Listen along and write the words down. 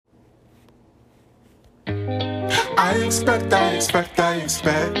I expect the best and nothing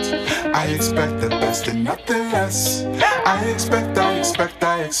less. I expect the best and nothing less.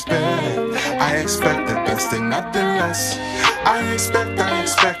 I expect the best and nothing less. I expect.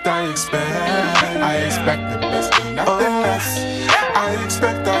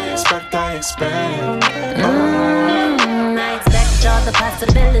 I expect all the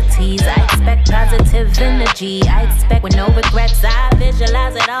possibilities. I expect positive energy. I expect with no regrets. I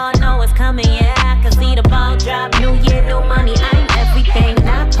visualize it all. Know it's coming. Yeah, I can see the ball drop. New year, new money. I'm everything.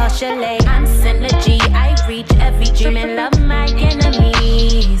 Not postulate. I'm synergy. I reach every dream and love my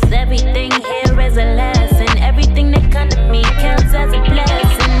enemies. Everything here is a lesson. Everything that comes to me counts as a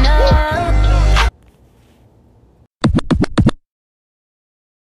blessing. Oh.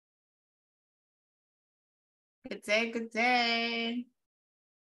 Good day, good day.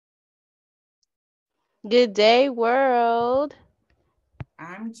 Good day, world.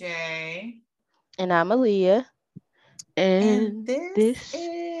 I'm Jay. And I'm Aaliyah. And And this this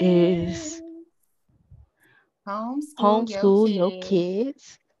is is Homeschool Your Homeschool Your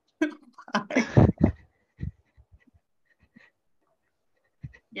Kids. Kids.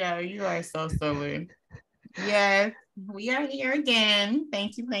 Yeah, you are so silly. Yes, we are here again.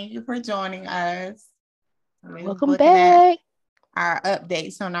 Thank you for joining us. We was Welcome looking at back. our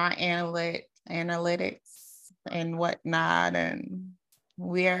updates on our analytics and whatnot, and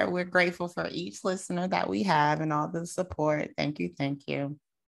we're grateful for each listener that we have and all the support. Thank you.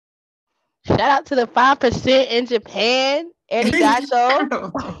 Shout out to the 5% in Japan.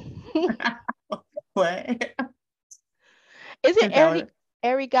 Arigato. What? Is it Is that what?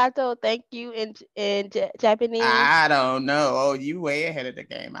 arigato? Thank you in Japanese. I don't know. Oh, you way ahead of the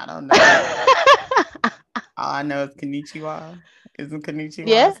game. I don't know. All I know is konnichiwa. Isn't konnichiwa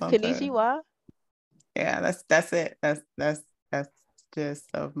Yeah, something? konnichiwa. Yeah, that's it. That's just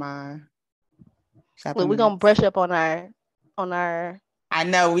of my Look, Japanese. we're gonna brush up on our. I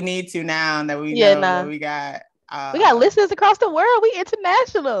know we need to now that we Yeah, know nah. that we got listeners across the world. We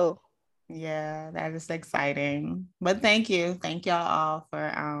international. Yeah, that is exciting. But thank you y'all all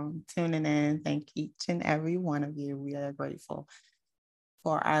for tuning in. Thank each and every one of you. We are grateful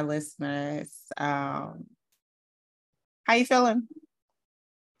for our listeners. How you feeling?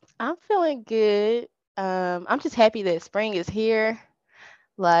 I'm feeling good. I'm just happy that spring is here.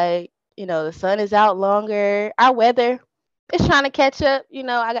 Like, the sun is out longer. Our weather is trying to catch up.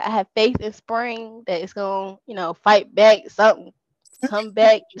 I have faith in spring that it's going to, fight back something, come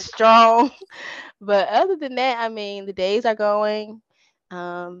back strong. But other than that, I mean, the days are going.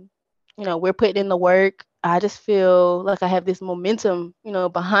 Um, we're putting in the work. I just feel like I have this momentum,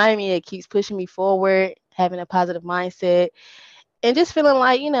 behind me. It keeps pushing me forward, having a positive mindset and just feeling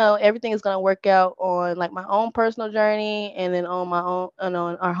like everything is going to work out on like my own personal journey and then on my own on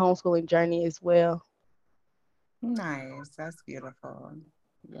our homeschooling journey as well. Nice. That's beautiful.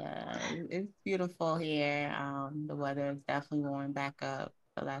 Yeah, it's beautiful here. The weather is definitely warming back up,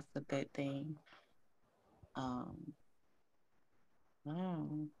 so that's a good thing. Um,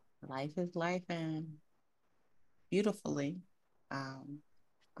 oh, life is life and beautifully.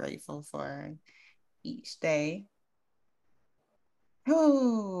 Grateful for each day.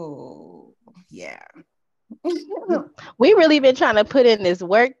 Oh, yeah. We really been trying to put in this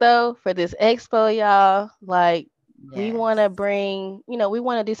work though for this expo, y'all. Like we Yes. want to bring, we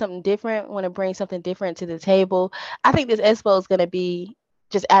want to do something different. Want to bring something different to the table. I think this expo is going to be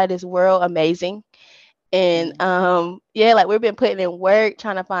just out of this world amazing. And yeah, like we've been putting in work,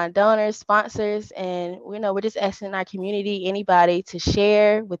 trying to find donors, sponsors, and we're just asking our community, anybody to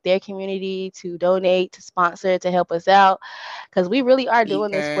share with their community, to donate, to sponsor, to help us out, because we really are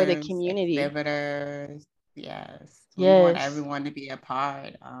doing this for the Speakers, community. exhibitors, yes. We want Yes. everyone to be a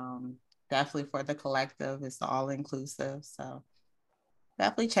part. Definitely for the collective, it's all inclusive. So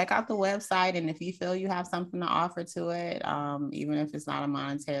definitely check out the website, and if you feel you have something to offer to it, even if it's not a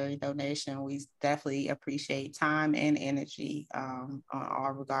monetary donation, we definitely appreciate time and energy on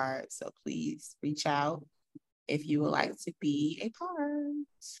all regards. So please reach out if you would like to be a part.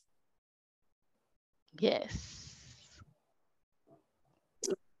 Yes.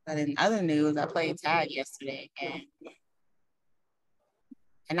 But in other news, I played tag yesterday,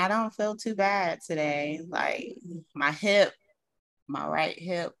 and I don't feel too bad today. Like my right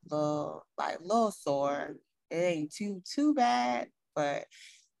hip, little sore. It ain't too bad, but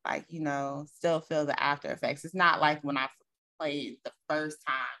still feel the after effects. It's not like when I played the first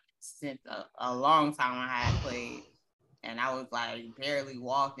time since a long time I had played, and I was like barely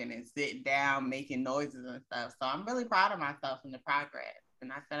walking and sitting down, making noises and stuff. So I'm really proud of myself in the progress.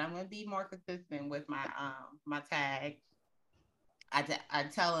 And I said I'm gonna be more consistent with my my tag. I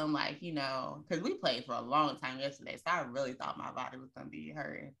tell him like, because we played for a long time yesterday, so I really thought my body was gonna be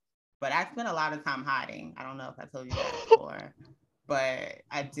hurting. But I spent a lot of time hiding. I don't know if I told you that before, but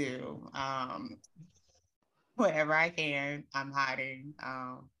I do. Wherever I can, I'm hiding.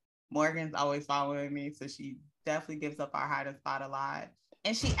 Morgan's always following me, so she definitely gives up our hiding spot a lot.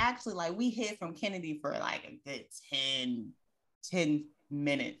 And she actually, like, we hid from Kennedy for like a good 10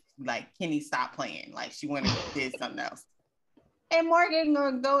 minutes. Like, Kenny stopped playing. Like, she went and did something else. And Morgan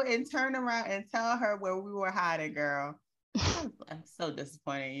gonna go and turn around and tell her where we were hiding, girl. I'm so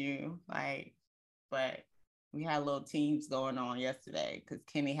disappointed in you. Like, but we had little teams going on yesterday because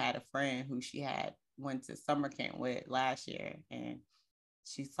Kenny had a friend who she had went to summer camp with last year, and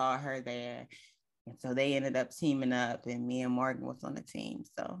she saw her there. And so they ended up teaming up, and me and Morgan was on the team.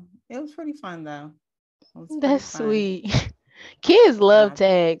 So it was pretty fun, though. That's sweet. Kids love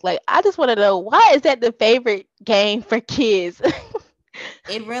tag. Like, I just want to know, why is that the favorite game for kids?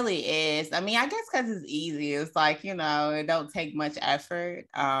 It really is. I mean, I guess because it's easy. It's like, it don't take much effort.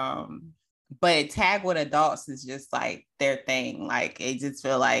 But tag with adults is just like their thing. Like, they just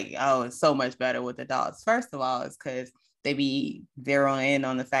feel like, oh, it's so much better with adults. First of all, it's because they be zeroing in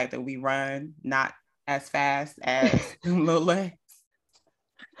on the fact that we run not as fast as little legs.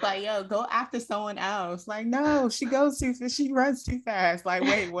 Like, yo, go after someone else. Like, no, she goes too fast. She runs too fast. Like,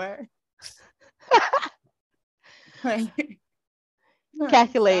 wait, what? Like,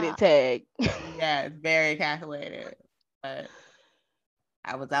 Calculated tag. Yeah, it's very calculated. But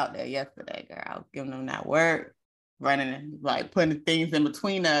I was out there yesterday, girl. I was giving them that work, running, like putting things in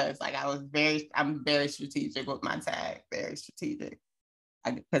between us. Like, I'm very strategic with my tag, very strategic.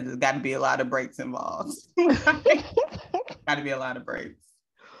 Because there's got to be a lot of breaks involved. Got to be a lot of breaks.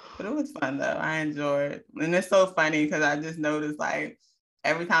 But it was fun, though. I enjoyed it. And it's so funny because I just noticed, like,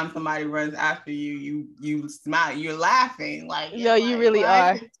 every time somebody runs after you, you smile, you're laughing. Like, yo, you really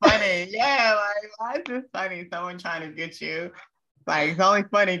are. It's funny. Yeah, like, why is this funny? Someone trying to get you. Like, it's only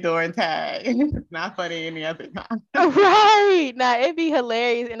funny during tag. It's not funny any other time. Right. Nah, it'd be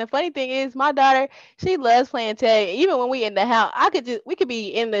hilarious. And the funny thing is, my daughter, she loves playing tag. Even when we in the house, we could be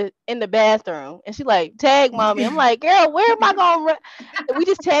in the bathroom, and she like, tag, mommy. I'm like, girl, where am I gonna run? And we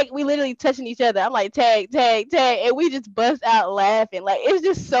just tag. We literally touching each other. I'm like, tag, tag, tag, and we just bust out laughing. Like, it's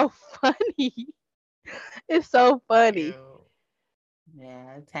just so funny. It's so funny.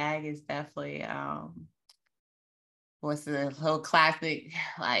 Yeah, tag is definitely what's the whole classic,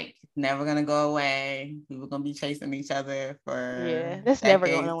 like, never gonna go away. People gonna be chasing each other for that's never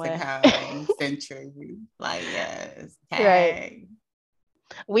going away. to come, centuries. Like, yes, tag. Right.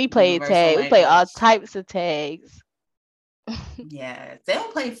 We played tag. We play all types of tags. Yeah, they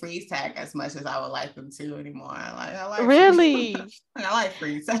don't play freeze tag as much as I would like them to anymore. Like, I like really. I like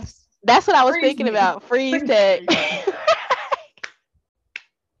freeze tag. That's what I was thinking about. Freeze tag.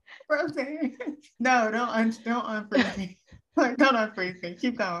 No, don't unfreeze me. Don't unfreeze me.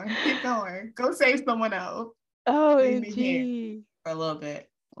 Keep going. Keep going. Go save someone else. Oh, gee. For a little bit.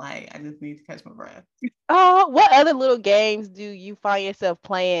 Like, I just need to catch my breath. Oh, what other little games do you find yourself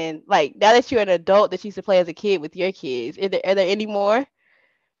playing? Like, now that you're an adult that you used to play as a kid with your kids, are there any more?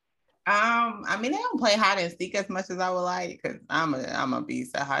 I mean, they don't play hide and seek as much as I would like, because I'm a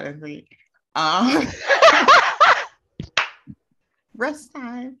beast at hide and seek. Rest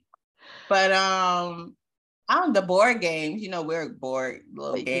time. But on the board games, we're board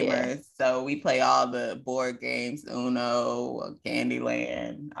little gamers, so we play all the board games, Uno,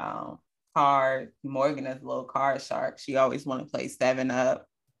 Candyland, cards. Morgan is a little card shark. She always want to play 7-Up.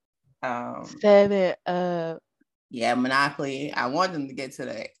 7-Up. Yeah, Monopoly. I want them to get to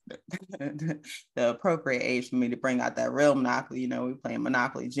the appropriate age for me to bring out that real Monopoly. We're playing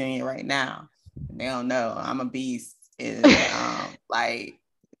Monopoly Junior right now. They don't know I'm a beast. Is like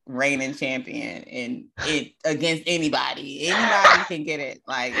reigning champion and it against anybody. Anybody can get it.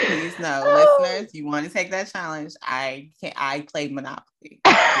 Like, please know, listeners, you want to take that challenge. I played Monopoly.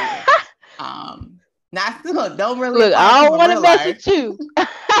 Not still, don't really look, I don't want to mess with you.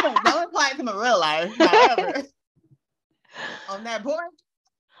 Don't apply to my real life. However, on that board,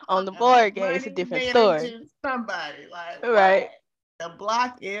 on the board game, it's a different story. Somebody like, right. The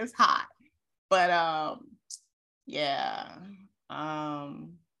block is hot. But yeah.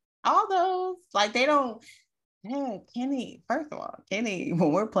 All those, like, they don't. Yeah, Kenny, first of all, Kenny,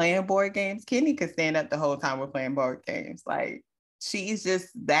 when we're playing board games, Kenny could stand up the whole time we're playing board games. Like, she's just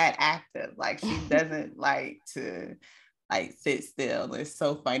that active. Like, she doesn't like to like sit still. It's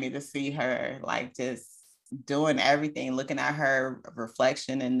so funny to see her like just doing everything, looking at her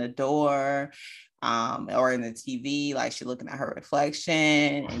reflection in the door or in the TV. Like, she's looking at her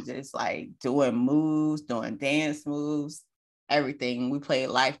reflection and just like doing moves, doing dance moves. everything. We played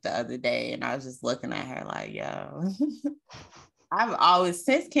Life the other day, and I was just looking at her like, yo. I've always,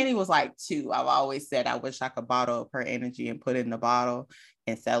 since Kenny was like 2, I've always said I wish I could bottle up her energy and put it in a bottle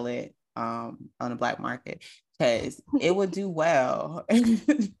and sell it on the black market, because it would do well.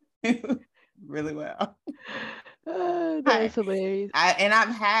 Really well. That's hilarious. And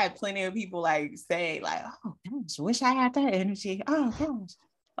I've had plenty of people like say like, oh gosh, wish I had that energy. Oh gosh.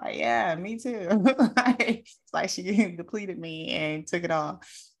 Like, yeah, me too. It's like she depleted me and took it all.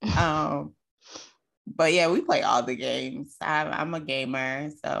 But yeah, we play all the games. I'm a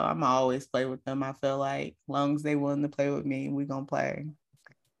gamer, so I'm always play with them. I feel like as long as they willing to play with me, we gonna play.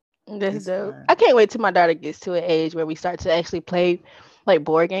 That's It's dope. fun. I can't wait till my daughter gets to an age where we start to actually play like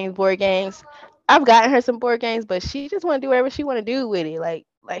board games. Board games. I've gotten her some board games, but she just want to do whatever she want to do with it. Like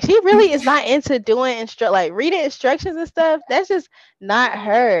she really is not into doing like reading instructions and stuff. That's just not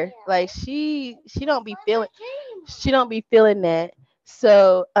her. Like she don't be feeling that.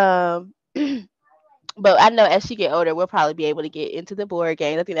 So but I know as she get older, we'll probably be able to get into the board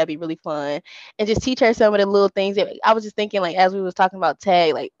games. I think that'd be really fun, and just teach her some of the little things. That I was just thinking, like as we was talking about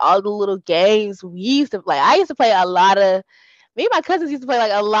tag, like all the little games we used to like. I used to play a lot of. Me and my cousins used to play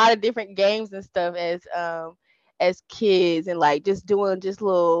like a lot of different games and stuff as kids, and like just doing just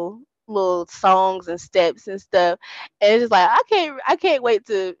little songs and steps and stuff. And it's just like I can't wait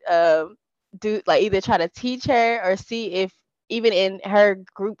to do like either try to teach her or see if even in her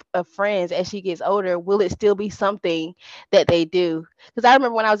group of friends as she gets older, will it still be something that they do? Because I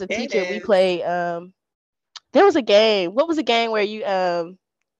remember when I was a It teacher, we is. played there was a game. What was a game where you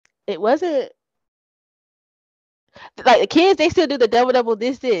it wasn't like the kids, they still do the double double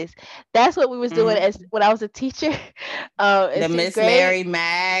this. That's what we was doing as Mhm. when I was a teacher in The sixth Miss grade. Mary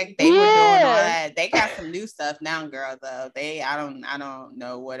Mag, they were doing all Yeah. that. They got some new stuff now, girl. Though I don't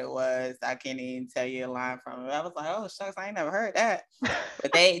know what it was. I can't even tell you a line from it. I was like, oh shucks, I ain't never heard that.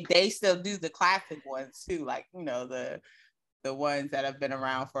 But they still do the classic ones too, like the ones that have been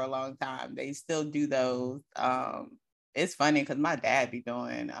around for a long time. They still do those. It's funny because my dad be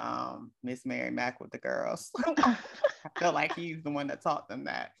doing Miss Mary Mac with the girls. I feel like he's the one that taught them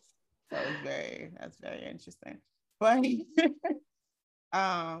that. So that's very interesting. But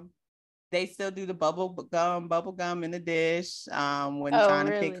um they still do the bubble gum in the dish when Oh, trying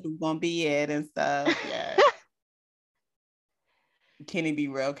to pick really? who's gonna be it and stuff. Yeah. Kenny be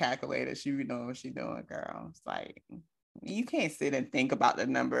real calculated. She be knowing what she doing, girl. It's like you can't sit and think about the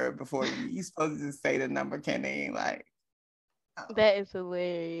number before you supposed to just say the number, Kenny. Like, oh. That is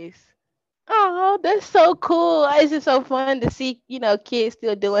hilarious. Oh, that's so cool. It's just so fun to see, kids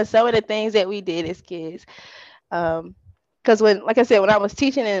still doing some of the things that we did as kids. Um, because when, like I said, when I was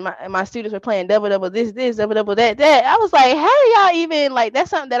teaching and my students were playing double double this double double that, I was like, how do y'all even like?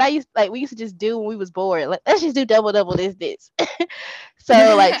 That's something that we used to just do when we was bored. Like, let's just do double double this.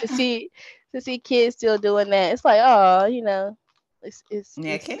 So like to see kids still doing that, it's like, oh, Yeah, it's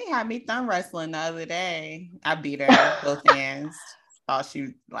Kenny had me thumb wrestling the other day. I beat her both hands. Thought she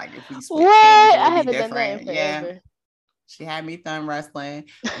like if we switch hands, what? it I would be haven't done that in different. Yeah, forever. she had me thumb wrestling.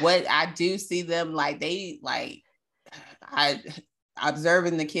 What I do see them like they like I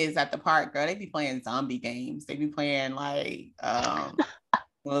observing the kids at the park, girl, they be playing zombie games. They be playing like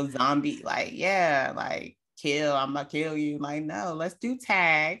little zombie, like, yeah, like kill, I'm gonna kill you. Like, no, let's do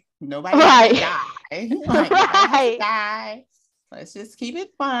tag. Nobody has to Right. die. Like nobody has to Right. die. Let's just keep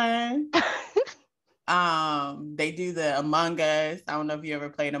it fun. They do the Among Us. I don't know if you ever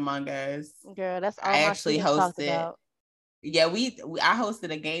played Among Us. Girl, that's all I my actually students talked hosted. about. Yeah, I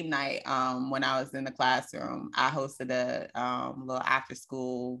hosted a game night when I was in the classroom. I hosted a little after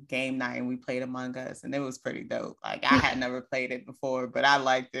school game night and we played Among Us and it was pretty dope. Like I had never played it before, but I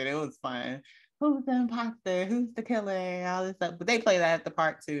liked it. It was fun. Who's the imposter? Who's the killer? All this stuff. But they play that at the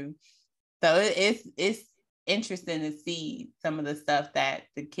park too. So it's interesting to see some of the stuff that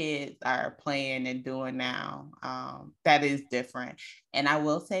the kids are playing and doing now. That is different. And I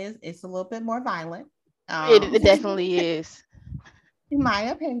will say it's a little bit more violent. It definitely is. In my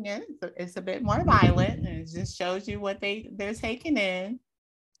opinion, it's a bit more violent and it just shows you what they're taking in.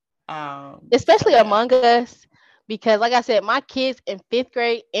 So Especially yeah. Among Us, because like I said, my kids in fifth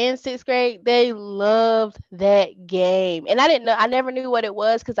grade and sixth grade, they loved that game. And I didn't know, I never knew what it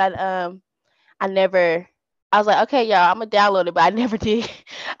was because I never, I was like, okay, y'all, I'm gonna download it, but I never did.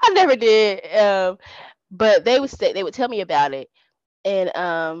 I never did. But they would tell me about it, and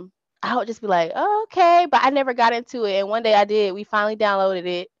I would just be like, oh, okay, but I never got into it. And one day I did. We finally downloaded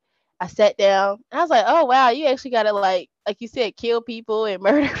it. I sat down and I was like, oh wow, you actually gotta like you said, kill people and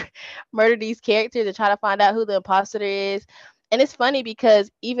murder these characters and try to find out who the imposter is. And it's funny because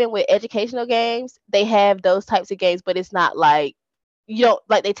even with educational games, they have those types of games, but it's not like you don't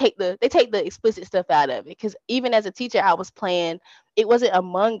like they take the explicit stuff out of it. Because even as a teacher, I was playing. It wasn't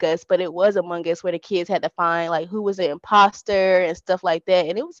Among Us, but it was Among Us where the kids had to find like who was the imposter and stuff like that.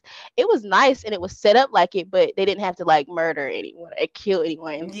 And it was nice and it was set up like it, but they didn't have to like murder anyone or kill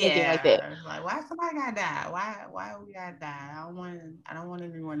anyone, anything like that. Yeah, like why somebody gotta die? Why we gotta die? I don't want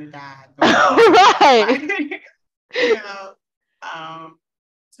anyone to die during the game. Right. Like you know, um,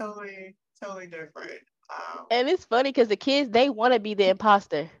 totally different. And it's funny because the kids they want to be the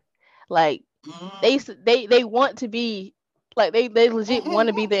imposter. Like Mm. they want to be like they legit want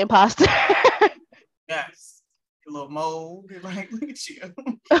to be the imposter. Yes, a little mold. Like look at you.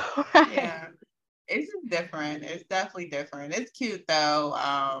 Right. Yeah, it's just different. It's definitely different. It's cute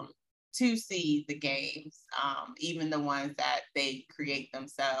though. To see the games, even the ones that they create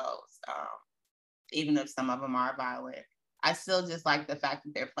themselves, even if some of them are violent. I still just like the fact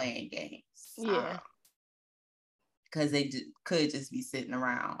that they're playing games. Yeah. Because they could just be sitting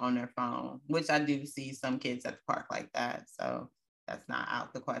around on their phone, which I do see some kids at the park like that. So that's not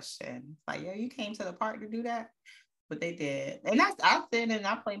out the question. It's like, yeah, you came to the park to do that, but they did, and I sit and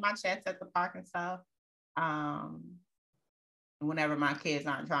I play my chess at the park and stuff. Um, Whenever my kids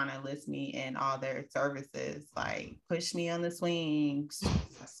aren't trying to list me in all their services, like push me on the swing,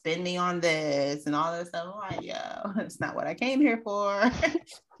 spin me on this, and all this stuff. I'm like, yo, it's not what I came here for.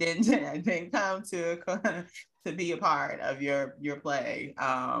 didn't come to be a part of your play.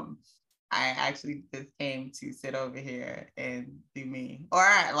 I actually just came to sit over here and do me. Or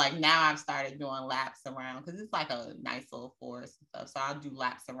like now I've started doing laps around because it's like a nice little forest and stuff. So I'll do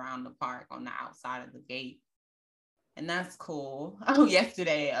laps around the park on the outside of the gate, and that's cool. Oh,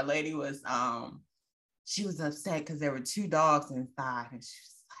 yesterday a lady was she was upset because there were two dogs inside, and she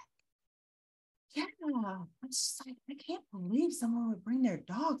was like, "Yeah," I'm just like, I can't believe someone would bring their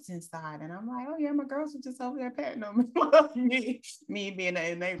dogs inside, and I'm like, "Oh yeah, my girls were just over there petting them." me being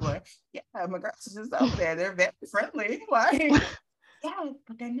an enabler. Yeah, my girls are just over there. They're very friendly. Like, yeah,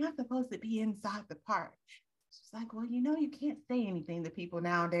 but they're not supposed to be inside the park. She's like, well, you can't say anything to people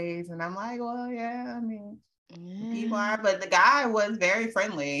nowadays, and I'm like, well, yeah, I mean. People Yeah. are, but the guy was very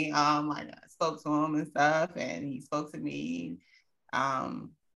friendly. Like I spoke to him and stuff, and he spoke to me.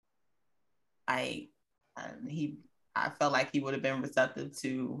 Um, I, he, I felt like he would have been receptive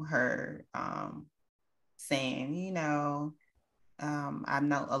to her saying, I'm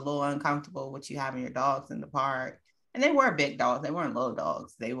not a little uncomfortable with you having your dogs in the park. And they were big dogs. They weren't little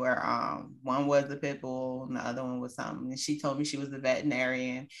dogs. They were one was a pit bull and the other one was something. And she told me she was a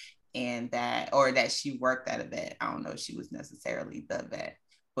veterinarian and that she worked at a vet. I don't know if she was necessarily the vet,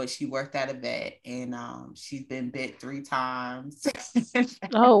 but she worked at a vet and she's been bit 3 times.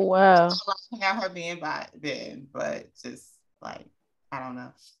 Oh wow. Have her being bitten, but just like I don't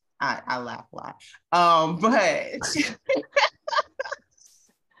know. I laugh a lot. But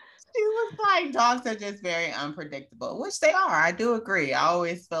she was like, dogs are just very unpredictable, which they are. I do agree. I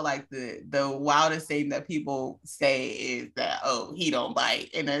always feel like the wildest thing that people say is that, oh, he don't bite.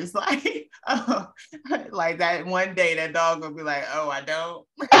 And it's like, oh, like that one day that dog will be like, oh, I don't.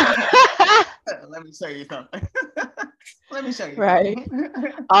 Let me show you something. Let me show you Right.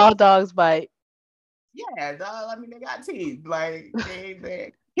 something. All dogs bite. Yeah, dog, I mean, they got teeth. Like,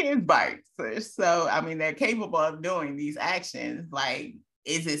 they kids bite. So, I mean, they're capable of doing these actions. Like,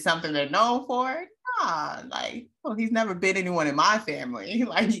 is it something they're known for? Nah, like, oh, he's never bit anyone in my family.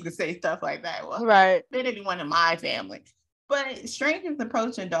 Like, you could say stuff like that. Well, Right. bit anyone in my family. But strangers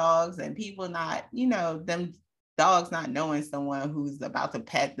approaching dogs and people not, them dogs not knowing someone who's about to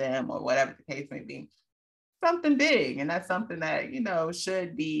pet them or whatever the case may be, something big. And that's something that,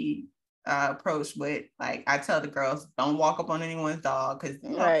 should be approached with. Like, I tell the girls, don't walk up on anyone's dog because,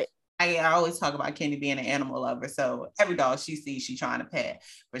 Right. I always talk about Kenny being an animal lover. So every dog she sees, she trying to pet.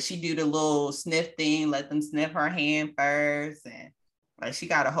 But she do the little sniff thing, let them sniff her hand first. And like she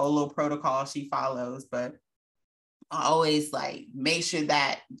got a whole little protocol she follows. But I always like make sure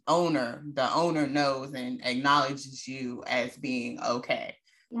that the owner knows and acknowledges you as being okay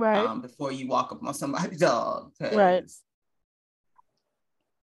Right. before you walk up on somebody's dog. Right. Because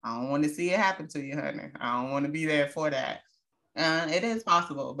I don't want to see it happen to you, honey. I don't want to be there for that. It is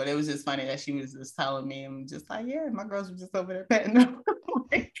possible, but it was just funny that she was just telling me, I'm just like, yeah, my girls were just over there petting them.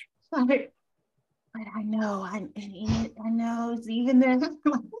 like, but I know, I know it's even there.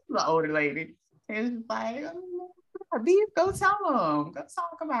 The older lady. It's like, Beef, go tell them, go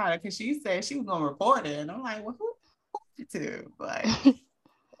talk about it. Cause she said she was gonna report it. And I'm like, well, who to? Like,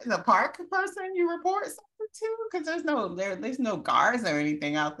 is a park person you report something to? Cause there's no guards or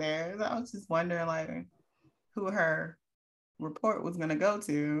anything out there. So I was just wondering like who her report was gonna go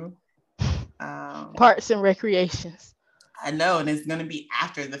to. Parks and recreations. I know, and it's gonna be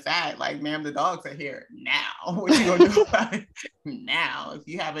after the fact. Like, ma'am, the dogs are here now. What you gonna do about it now? If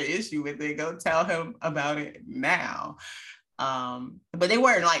you have an issue with it, go tell him about it now. But they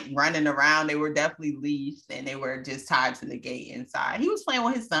weren't like running around. They were definitely leashed, and they were just tied to the gate inside. He was playing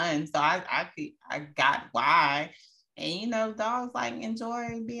with his son, so I got why. And you know, dogs like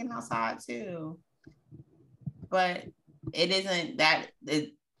enjoy being outside too. But it isn't that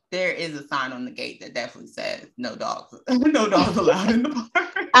there is a sign on the gate that definitely says no dogs, no dogs allowed in the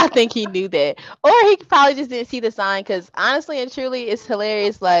park. I think he knew that, or he probably just didn't see the sign. Because honestly and truly, it's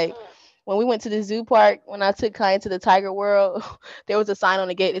hilarious. Like when we went to the zoo park, when I took Kai to the tiger world, there was a sign on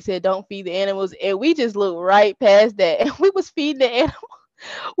the gate that said "Don't feed the animals," and we just looked right past that, and we was feeding the animals.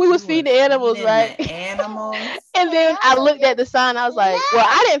 We was feeding the animals, right? The animals. And then I looked at the sign. I was like, well,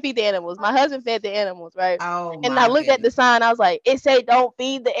 I didn't feed the animals. My husband fed the animals, right? Oh, and I looked at the sign. I was like, it said don't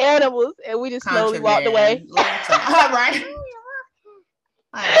feed the animals. And we just slowly walked away. Right.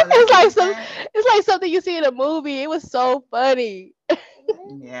 It's like something you see in a movie. It was so funny.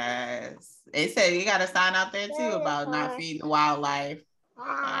 Yes. They said you got a sign out there too about not feeding the wildlife.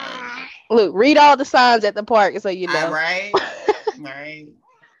 Right. Look, read all the signs at the park so you know. Right. Right.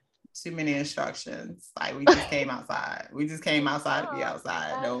 Too many instructions. Like we just came outside. We just came outside to be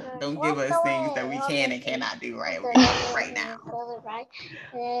outside. Don't give us things that we can and cannot do right now.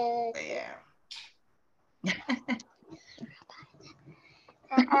 But yeah.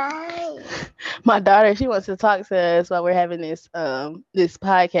 My daughter, she wants to talk to us while we're having this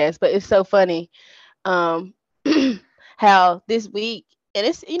podcast, but it's so funny how this week, and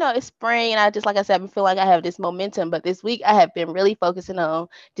it's it's spring, and I just, like I said, I feel like I have this momentum, but this week I have been really focusing on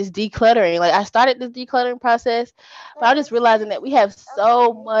just decluttering. Like I started this decluttering process, but I'm just realizing that we have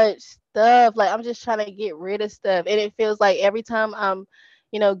so much stuff. Like I'm just trying to get rid of stuff, and it feels like every time I'm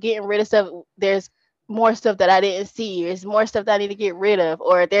getting rid of stuff, there's more stuff that I didn't see. There's more stuff that I need to get rid of,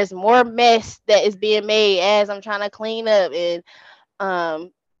 or there's more mess that is being made as I'm trying to clean up.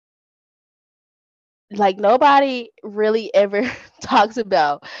 And like nobody really ever talks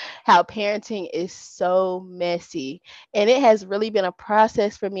about how parenting is so messy, and it has really been a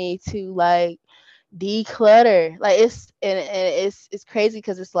process for me to like declutter. Like it's crazy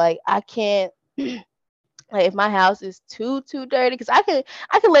because it's like I can't like if my house is too dirty, because I can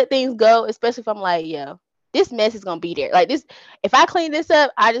let things go, especially if I'm like, yo, this mess is gonna be there. Like this, if I clean this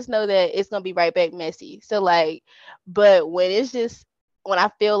up, I just know that it's gonna be right back messy. So like, but when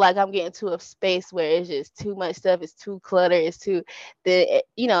I feel like I'm getting to a space where it's just too much stuff, it's too cluttered, it's too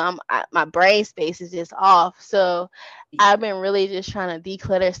my brain space is just off. So I've been really just trying to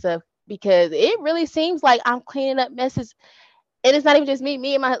declutter stuff because it really seems like I'm cleaning up messes. And it's not even just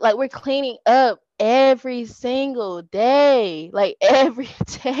me and my, like, we're cleaning up every single day, like every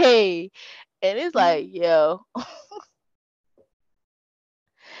day. And it's like, yo,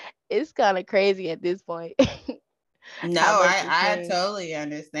 it's kind of crazy at this point. No, I totally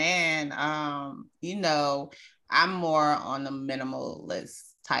understand. I'm more on the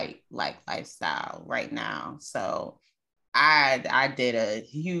minimalist type like lifestyle right now. So I did a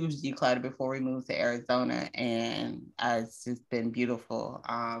huge declutter before we moved to Arizona, and it's just been beautiful.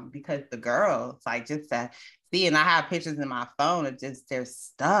 Because the girls, like, just to see, and I have pictures in my phone of just their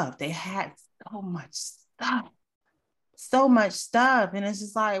stuff. They had so much stuff, and it's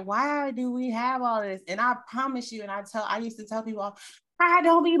just like, why do we have all this? And I promise you, and I used to tell people, I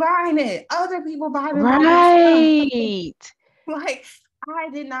don't be buying it. Other people buy this right. Like, I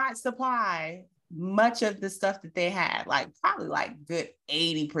did not supply much of the stuff that they had, like probably like good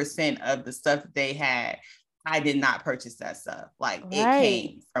 80% of the stuff that they had. I did not purchase that stuff. Like It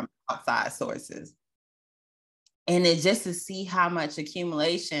came from outside sources. And it's just to see how much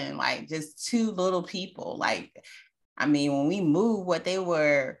accumulation, like just two little people, like, I mean, when we moved, what they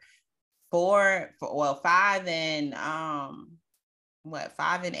were 5 and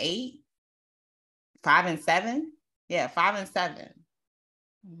 5 and 8, 5 and 7. Yeah, 5 and 7.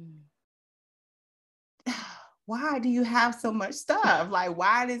 Why do you have so much stuff? Like,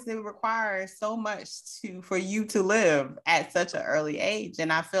 why does it require so much for you to live at such an early age?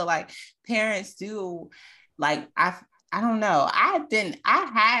 And I feel like parents do, like, I don't know. I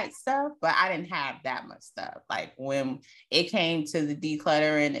had stuff, but I didn't have that much stuff. Like when it came to the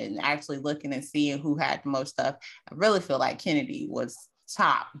decluttering and actually looking and seeing who had the most stuff, I really feel like Kennedy was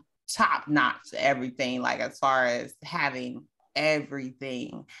top notch everything, like as far as having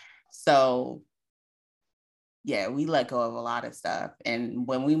everything. So yeah, we let go of a lot of stuff. And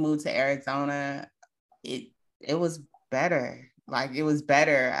when we moved to Arizona, it was better. Like it was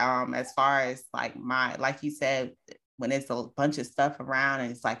better as far as like you said, when it's a bunch of stuff around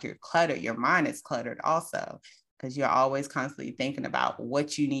and it's like you're cluttered, your mind is cluttered also, because you're always constantly thinking about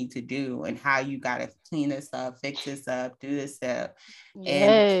what you need to do and how you got to clean this up, fix this up, do this stuff.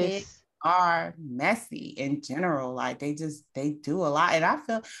 And kids Yes. are messy in general. Like they do a lot. And I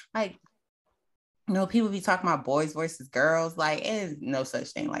feel like, people be talking about boys versus girls. Like, it is no such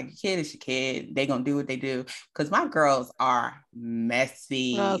thing. Like, your kid is your kid. They gonna do what they do. Because my girls are No, messy.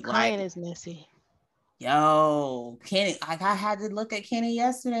 Kyan Like, is messy. yo, Kenny, like I had to look at Kenny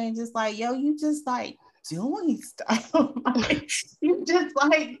yesterday and just like, yo, you just like doing stuff. Like, you just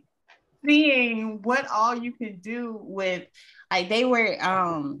like seeing what all you can do with, like, they were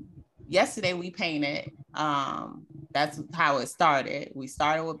yesterday we painted. That's how it started. We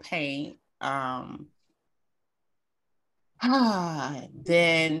started with paint.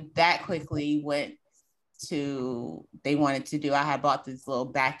 Then that quickly went to, they wanted to do, I had bought this little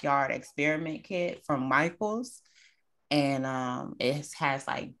backyard experiment kit from Michael's, and it has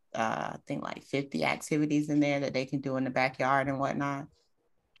like I think like 50 activities in there that they can do in the backyard and whatnot.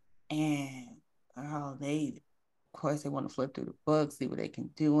 And they, of course, they want to flip through the book, see what they can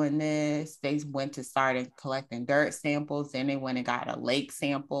do in this. They went to started collecting dirt samples. Then they went and got a lake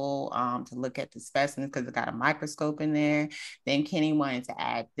sample to look at the specimens because it got a microscope in there. Then Kenny wanted to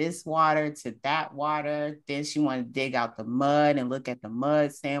add this water to that water. Then she wanted to dig out the mud and look at the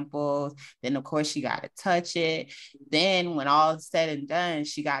mud samples. Then, of course, she got to touch it. Then when all is said and done,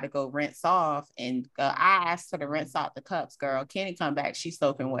 she got to go rinse off. And I asked her to rinse out the cups, girl. Kenny come back, she's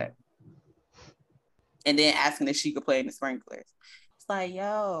soaking wet. And then asking if she could play in the sprinklers. It's like,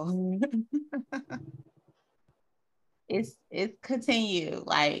 yo, it's continue.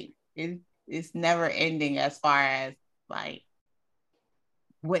 Like, it's never ending as far as like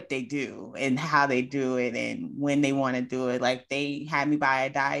what they do and how they do it and when they want to do it. Like, they had me buy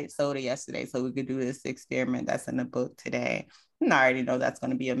a diet soda yesterday so we could do this experiment that's in the book today. And I already know that's going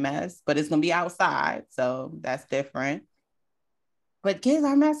to be a mess, but it's going to be outside, so that's different. But kids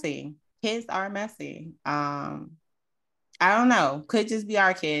are messy. Kids are messy. I don't know. Could just be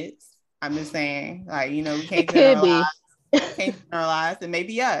our kids. I'm just saying, like, we It can't could generalize. be. Can't generalize. And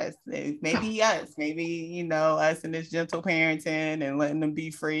maybe us. Maybe us. Maybe, us and this gentle parenting and letting them be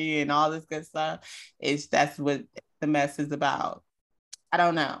free and all this good stuff. That's what the mess is about. I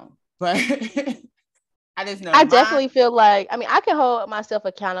don't know. But I just know I mine. definitely feel like, I mean, I can hold myself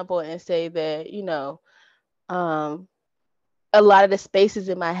accountable and say that, um, a lot of the spaces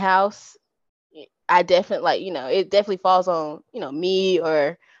in my house, I definitely like, it definitely falls on, me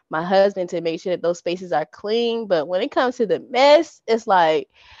or my husband to make sure that those spaces are clean. But when it comes to the mess, it's like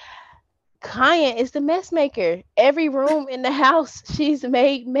Kaya is the mess maker. Every room in the house, she's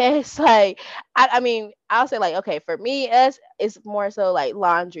made mess. Like, I mean, I'll say like, okay, for me, us, it's more so like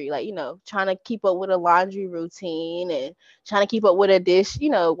laundry, like, trying to keep up with a laundry routine and trying to keep up with a dish,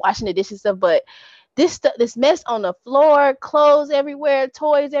 washing the dishes stuff. But this mess on the floor, clothes everywhere,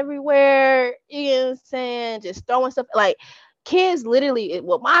 toys everywhere, you know what I'm saying? Just throwing stuff like kids literally,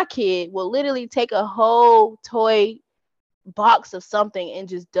 well, my kid will literally take a whole toy box of something and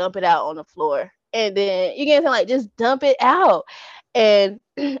just dump it out on the floor. And then you get like just dump it out. And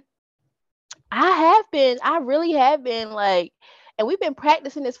I really have been like, and we've been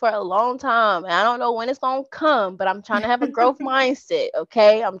practicing this for a long time. And I don't know when it's gonna come, but I'm trying to have a growth mindset.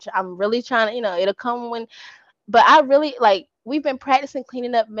 Okay, I'm really trying to, it'll come when. But I really like, we've been practicing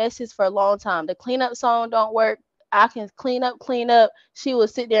cleaning up messes for a long time. The cleanup song don't work. I can clean up, clean up. She will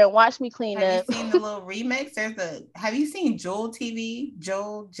sit there and watch me clean Have you up. seen the little remix? Have you seen Joel TV?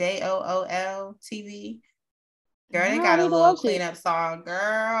 Joel, Jool TV? Girl, they No, I got a need to little watch it. cleanup song.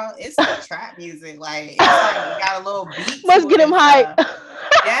 Girl, it's like trap music. Like, it's like it got a little beat Must to get it him and hype. stuff.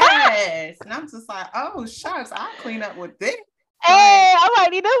 Yes. And I'm just like, oh, shucks, I'll clean up with this. Hey, I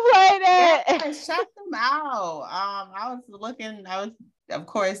might need to play Yeah, that. check them out. I was of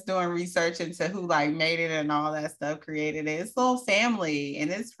course doing research into who like made it and all that stuff, created it. It's a little family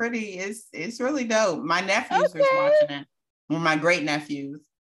and it's really dope. My nephews was Okay. watching it. Well, my great nephews,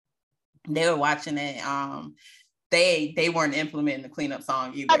 they were watching it. They weren't implementing the cleanup song I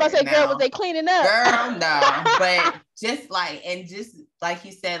was about either. to say, girl, was Now, they cleaning up? girl, no. But just like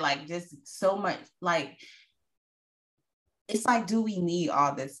you said, like just so much like it's like, do we need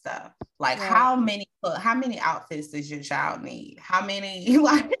all this stuff? Like, Right. how many outfits does your child need? How many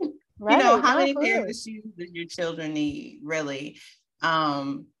like Right. how No, many for pairs real. of shoes does your children need, really?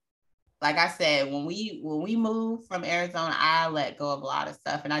 Um, like I said, when we moved from Arizona, I let go of a lot of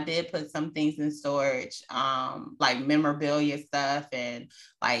stuff, and I did put some things in storage, like memorabilia stuff and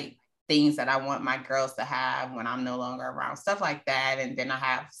like things that I want my girls to have when I'm no longer around, stuff like that. And then I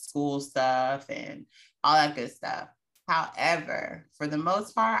have school stuff and all that good stuff. However, for the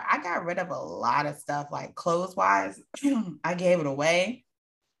most part, I got rid of a lot of stuff, like clothes wise. I gave it away.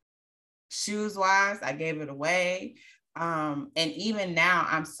 Shoes wise, I gave it away. And even now,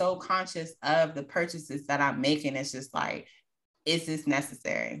 I'm so conscious of the purchases that I'm making. It's just like, is this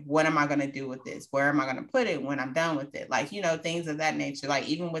necessary? What am I going to do with this? Where am I going to put it when I'm done with it? Like, you know, things of that nature. Like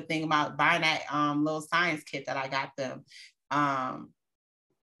even with thinking about buying that little science kit that I got them.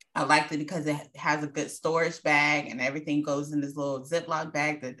 I liked it because it has a good storage bag and everything goes in this little Ziploc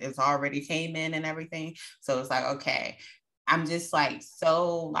bag that is already came in and everything. So it's like, okay, I'm just like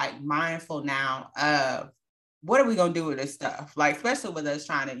so like mindful now of what are we going to do with this stuff? Like, especially with us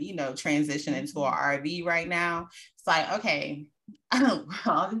trying to, you know, transition into our RV right now. It's like, okay,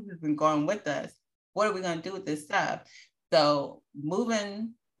 all this has been going with us. What are we going to do with this stuff? So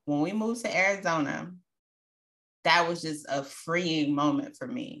when we moved to Arizona, that was just a freeing moment for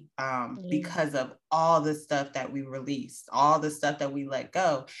me because of all the stuff that we released, all the stuff that we let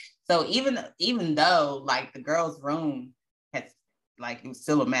go. So even though like the girls' room had like, it was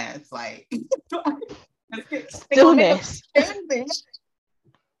still a mess, like still a mess.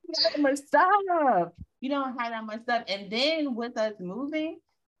 Much stuff. You don't have that much stuff. And then with us moving,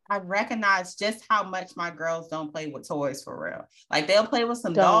 I recognize just how much my girls don't play with toys for real. Like they'll play with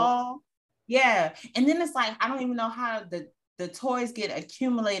some doll. Yeah. And then it's like, I don't even know how the toys get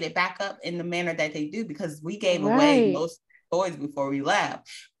accumulated back up in the manner that they do because we gave away most toys before we left.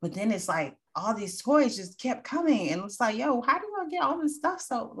 But then it's like all these toys just kept coming. And it's like, yo, how do you get all this stuff?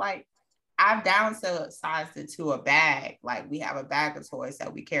 So like, I've downsized it to a bag. Like we have a bag of toys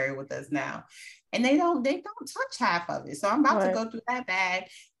that we carry with us now. And they don't touch half of it. So I'm about to go through that bag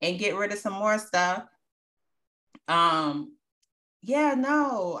and get rid of some more stuff. Yeah,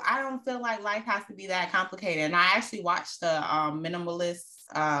 no, I don't feel like life has to be that complicated. And I actually watched the minimalist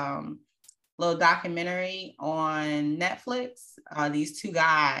little documentary on Netflix. These two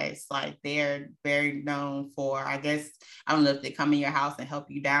guys, like they're very known for, I guess, I don't know if they come in your house and help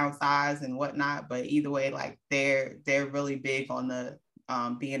you downsize and whatnot, but either way, like they're really big on the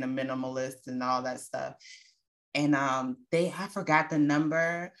being a minimalist and all that stuff. And I forgot the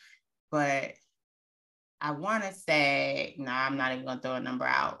number, but I want to say, no, I'm not even going to throw a number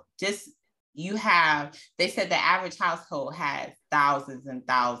out. Just they said the average household has thousands and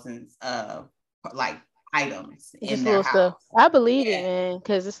thousands of like items in their house. Stuff. I believe it, man,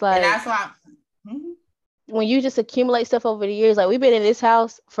 because it's like, and that's why when you just accumulate stuff over the years, like we've been in this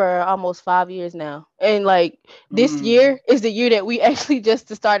house for almost 5 years now, and like this year is the year that we actually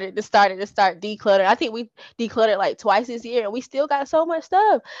just started decluttering. I think we decluttered like twice this year, and we still got so much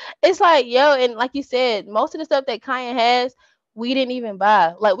stuff. It's like, yo, and like you said, most of the stuff that Kaya has, we didn't even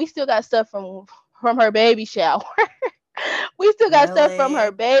buy. Like we still got stuff from her baby shower. We still got stuff from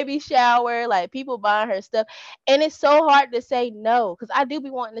her baby shower, like people buying her stuff. And it's so hard to say no, because I do be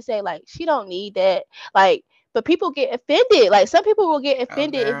wanting to say, like, she don't need that. Like, but people get offended. Like some people will get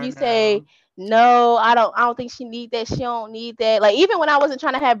offended if you say, no, I don't think she need that. She don't need that. Like even when I wasn't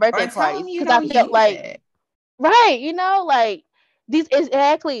trying to have birthday parties, because I felt like, right, you know, like these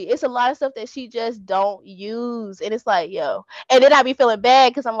exactly. It's a lot of stuff that she just don't use. And it's like, yo. And then I be feeling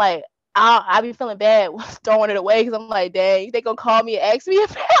bad because I'm like, I be feeling bad throwing it away because I'm like, dang, they gonna call me and ask me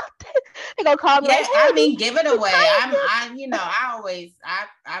about it. They gonna call me like, hey, I mean, give it away. I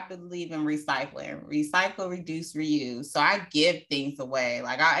believe in recycling, recycle, reduce, reuse. So I give things away.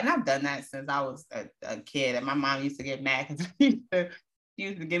 Like I've done that since I was a kid. And my mom used to get mad because she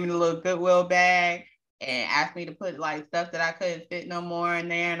used to give me the little Goodwill bag and ask me to put like stuff that I couldn't fit no more in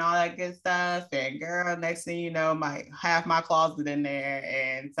there and all that good stuff. And girl, next thing you know, half my closet in there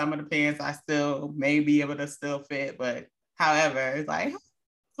and some of the pants I still may be able to still fit. But however, it's like,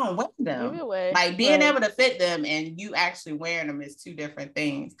 don't wear them. Like being able to fit them and you actually wearing them is two different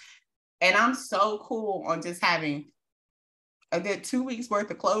things. And I'm so cool on just having a good 2 weeks worth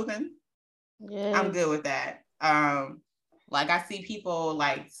of clothing. Yes. I'm good with that. Like I see people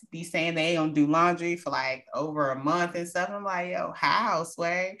like be saying they don't do laundry for like over a month and stuff. I'm like, yo, how,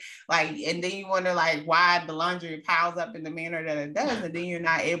 Sway? Like, and then you wonder like why the laundry piles up in the manner that it does, and then you're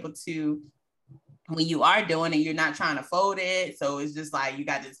not able to, when you are doing it, you're not trying to fold it. So it's just like you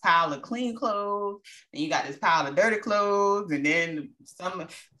got this pile of clean clothes and you got this pile of dirty clothes, and then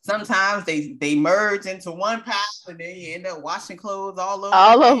sometimes they merge into one pile, and then you end up washing clothes all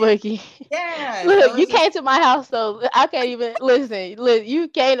over again. Yeah. Look, so you came to my house, so I can't even listen. Look, you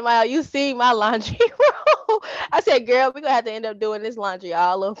came to my house, you see my laundry room. I said, girl, we're gonna have to end up doing this laundry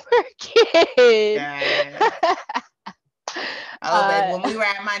all over again. Yeah. Oh, but when we were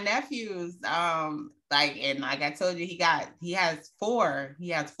at my nephew's, and like I told you, he has four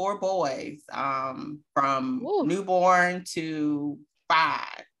boys, from newborn to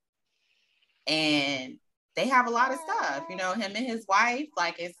 5, and they have a lot of stuff. You know, him and his wife,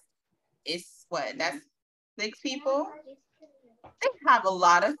 like it's what, that's 6 people. They have a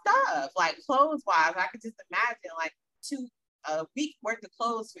lot of stuff, like clothes wise. I could just imagine like a week worth of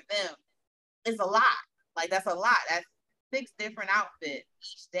clothes for them is a lot. Like that's a lot. That's 6 different outfits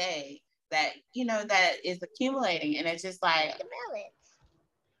each day that that is accumulating, and it's just like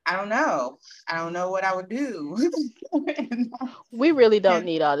I don't know. I don't know what I would do. We really don't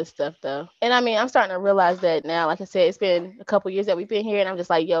need all this stuff though. And I mean, I'm starting to realize that now. Like I said, it's been a couple years that we've been here, and I'm just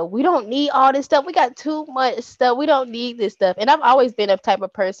like, yo, we don't need all this stuff. We got too much stuff. We don't need this stuff. And I've always been a type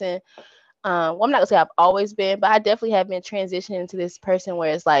of person. Well, I'm not gonna say I've always been, but I definitely have been transitioning into this person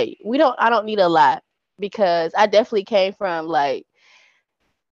where it's like, I don't need a lot, because I definitely came from like,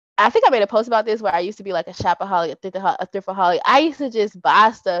 I think I made a post about this where I used to be like a shopaholic, a thriftaholic. I used to just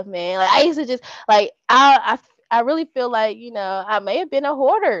buy stuff, man. Like I used to just like I really feel like I may have been a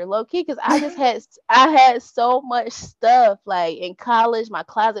hoarder, low key, because I had so much stuff. Like in college, my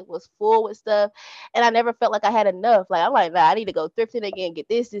closet was full with stuff, and I never felt like I had enough. Like I'm like, nah, I need to go thrifting again, get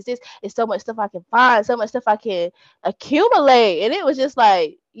this. It's so much stuff I can find, so much stuff I can accumulate, and it was just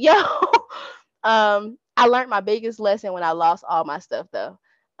like, yo. I learned my biggest lesson when I lost all my stuff though.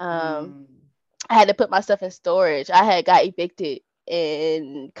 um, I had to put my stuff in storage. I had got evicted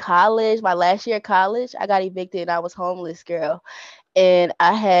in college, my last year of college. I got evicted and I was homeless, girl. And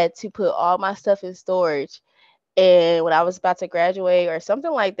I had to put all my stuff in storage. And when I was about to graduate or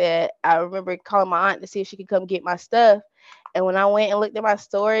something like that, I remember calling my aunt to see if she could come get my stuff. And when I went and looked at my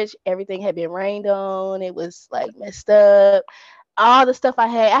storage, everything had been rained on. It was like messed up. All the stuff I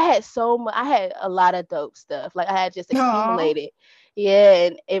had so much. I had a lot of dope stuff. Like I had just Aw. accumulated. Yeah,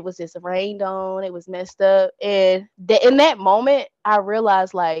 and it was just rained on. It was messed up. And in that moment, I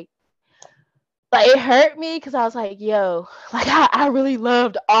realized like it hurt me because I was like, yo, like I really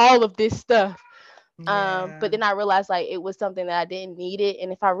loved all of this stuff. But Yeah. then I realized like it was something that I didn't need it,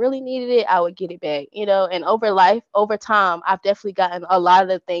 and if I really needed it, I would get it back. And over time, I've definitely gotten a lot of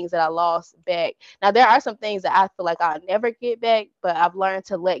the things that I lost back. Now there are some things that I feel like I'll never get back, but I've learned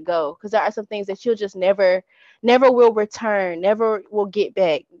to let go, because there are some things that you'll just never will return, never will get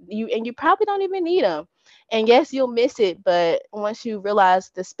back. You probably don't even need them. And yes, you'll miss it, but once you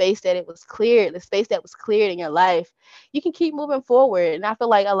realize the space that was cleared in your life, you can keep moving forward. And I feel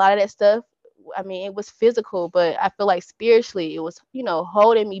like a lot of that stuff, I mean, it was physical, but I feel like spiritually it was,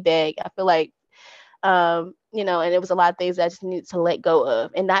 holding me back. I feel like, and it was a lot of things that I just needed to let go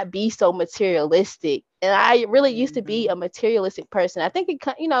of and not be so materialistic. And I really used to be a materialistic person. I think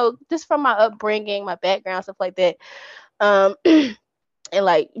just from my upbringing, my background, stuff like that. Um, and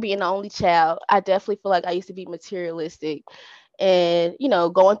like being the only child, I definitely feel like I used to be materialistic, and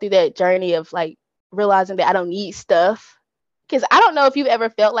going through that journey of like realizing that I don't need stuff. Because I don't know if you've ever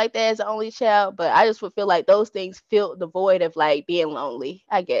felt like that as an only child, but I just would feel like those things filled the void of like being lonely,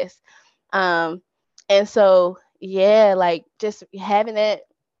 I guess. Um, and so yeah, like just having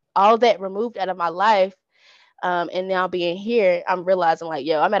all that removed out of my life, and now being here, I'm realizing like,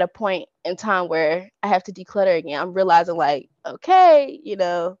 yo, I'm at a point in time where I have to declutter again. I'm realizing like, okay,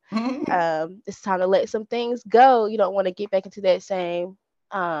 it's time to let some things go. You don't want to get back into that same,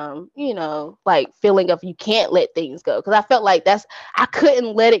 like feeling of you can't let things go. Because I felt like I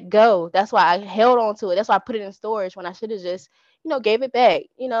couldn't let it go. That's why I held on to it. That's why I put it in storage when I should have just, gave it back.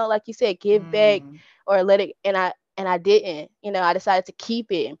 Like you said, give back or let it. And I didn't. I decided to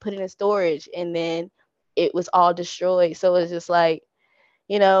keep it and put it in storage, and then it was all destroyed. So it's just like,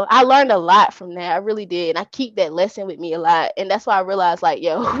 I learned a lot from that. I really did. And I keep that lesson with me a lot. And that's why I realized like,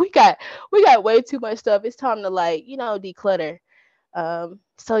 yo, we got way too much stuff. It's time to like, declutter.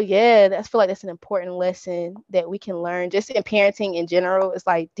 So yeah, I feel like that's an important lesson that we can learn just in parenting in general. It's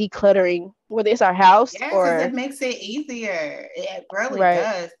like decluttering, whether it's our house Yeah, because or it makes it easier. It really right.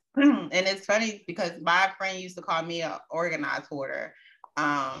 does. And it's funny because my friend used to call me a organized hoarder.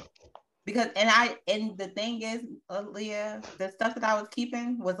 Because and the thing is, Leah, the stuff that I was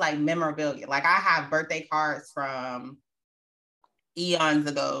keeping was like memorabilia. Like I have birthday cards from eons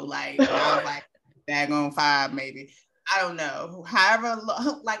ago. Like when I was like daggone 5, maybe. I don't know. However,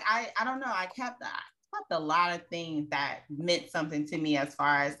 like I don't know. I kept a lot of things that meant something to me as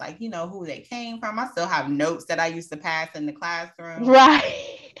far as like who they came from. I still have notes that I used to pass in the classroom. Right.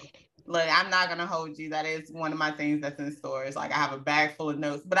 Look, I'm not gonna hold you. That is one of my things that's in stores. Like I have a bag full of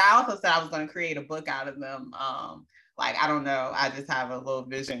notes, but I also said I was gonna create a book out of them. Like I don't know. I just have a little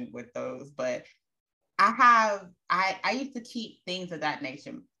vision with those, but I used to keep things of that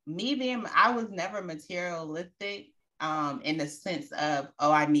nature. I was never materialistic in the sense of,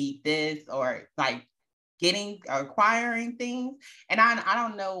 oh, I need this, or like getting or acquiring things. And I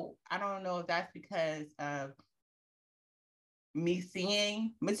don't know if that's because of me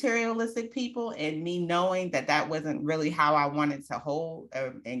seeing materialistic people and me knowing that that wasn't really how I wanted to hold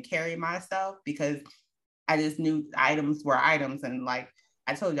and carry myself, because I just knew items were items. And like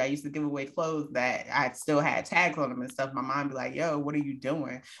I told you, I used to give away clothes that I still had tags on them and stuff. My mom be like, yo, what are you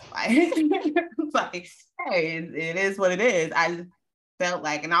doing? Like, it's like, hey, it is what it is. I just felt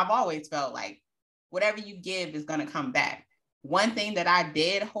like, and I've always felt like whatever you give is going to come back. One thing that I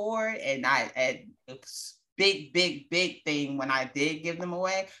did hoard, and big thing when I did give them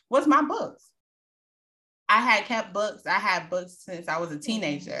away, was my books. I had kept books. I had books since I was a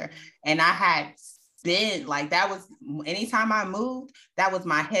teenager, and I had been like, that was, anytime I moved, that was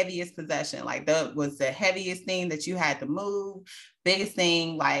my heaviest possession. Like that was the heaviest thing that you had to move. Biggest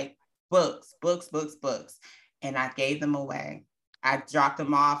thing, like books. And I gave them away. I dropped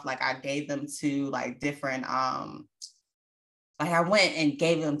them off. Like I gave them to like different, like I went and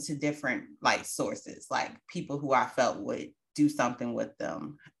gave them to different like sources, like people who I felt would do something with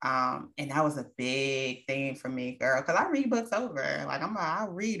them. And that was a big thing for me, girl, because I read books over. Like I'll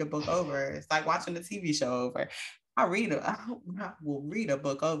read a book over. It's like watching a TV show over. I will read a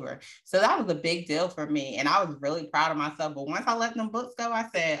book over. So that was a big deal for me. And I was really proud of myself. But once I let them books go, I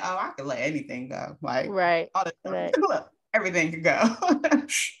said, oh, I could let anything go. Like all the right. Look, everything could go.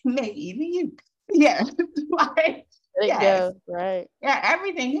 Maybe even you. Yeah. Like, yes. Right. Yeah,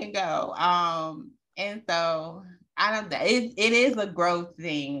 everything can go. And so I don't know. It is a growth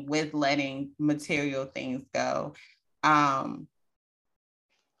thing with letting material things go.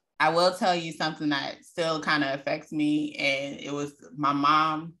 I will tell you something that still kind of affects me, and it was my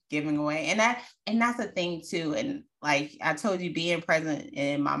mom giving away. And that's a thing too. And like I told you, being present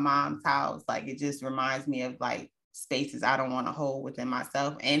in my mom's house, like it just reminds me of like spaces I don't want to hold within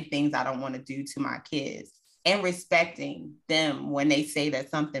myself and things I don't want to do to my kids, and respecting them when they say that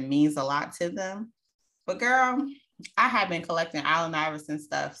something means a lot to them. But girl, I have been collecting Allen Iverson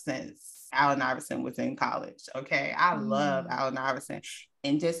stuff since Allen Iverson was in college. Okay. I love Allen Iverson.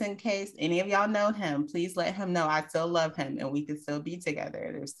 And just in case any of y'all know him, please let him know I still love him and we can still be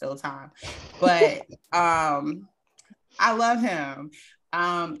together. There's still time. But I love him.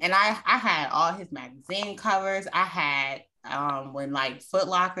 And I had all his magazine covers. I had when like Foot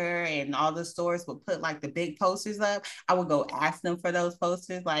Locker and all the stores would put like the big posters up, I would go ask them for those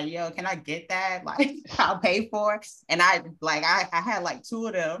posters. Like, yo, can I get that? Like, I'll pay for it. And I had like 2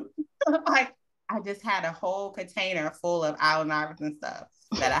 of them. Like, I just had a whole container full of Allen Iverson stuff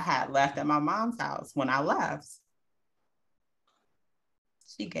that I had left at my mom's house when I left.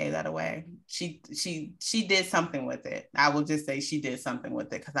 She gave that away. She did something with it. I will just say she did something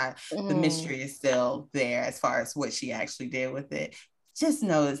with it, because the mystery is still there as far as what she actually did with it. Just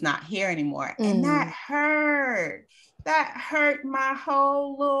know it's not here anymore. And that hurt. That hurt my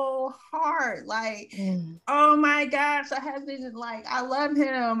whole little heart. Like, oh my gosh, I have vision. Like, I love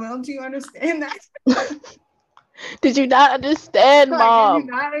him. Don't you understand that? Did you not understand, Mom? Did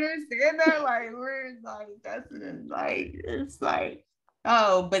you not understand that? Like, we're like, that's like, it's like,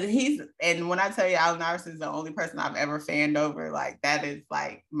 oh, but and when I tell you Allen Iverson is the only person I've ever fanned over, like that is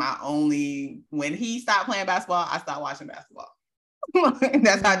like my only, when he stopped playing basketball, I stopped watching basketball.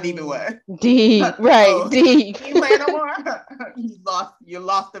 That's how deep it was. Deep, right, deep. You playing no more? You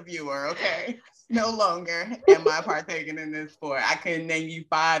lost the viewer, okay? No longer am I partaking in this sport. I can name you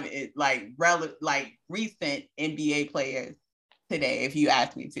 5 recent NBA players today if you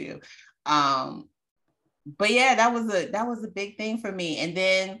ask me to. But yeah, that was a big thing for me. And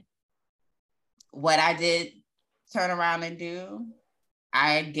then what I did turn around and do,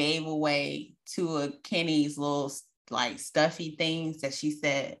 I gave away 2 of Kenny's little like stuffy things that she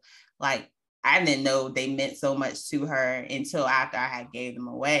said, like, I didn't know they meant so much to her until after I had gave them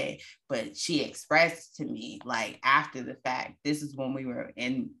away. But she expressed to me, like, after the fact, this is when we were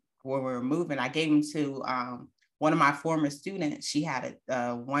moving, I gave them to one of my former students. She had a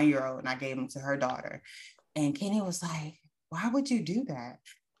 1-year-old, and I gave them to her daughter. And Kenny was like, why would you do that?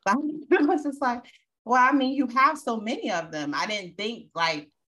 I was just like, well, I mean, you have so many of them. I didn't think like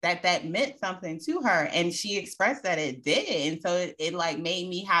that meant something to her. And she expressed that it did. And so it like made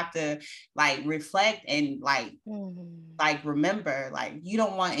me have to like reflect and like remember, like, you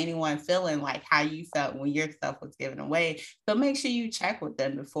don't want anyone feeling like how you felt when your stuff was given away. So make sure you check with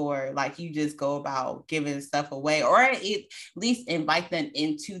them before like you just go about giving stuff away, or at least invite them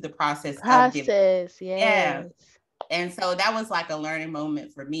into the process of giving. Yes. Yeah. And so that was like a learning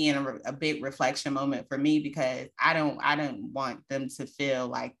moment for me and a big reflection moment for me, because I don't want them to feel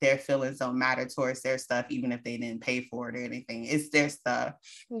like their feelings don't matter towards their stuff, even if they didn't pay for it or anything. It's their stuff.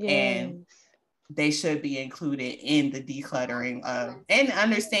 Yes. And they should be included in the decluttering of, and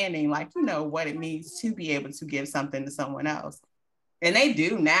understanding, like, you know, what it means to be able to give something to someone else. And they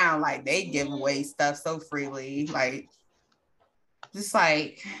do now, like they give away stuff so freely, like just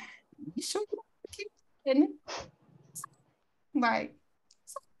like, you sure you want to keep it? Like,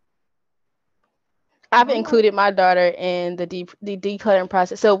 I've included my daughter in the decluttering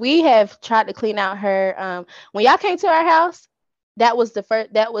process. So we have tried to clean out her. When y'all came to our house, that was the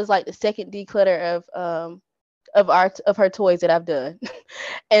first. That was like the second declutter of her toys that I've done.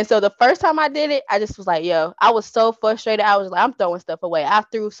 And so the first time I did it, I just was like, yo, I was so frustrated. I was like, I'm throwing stuff away. I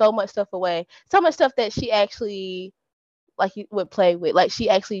threw so much stuff away, so much stuff that she actually like you would play with. Like she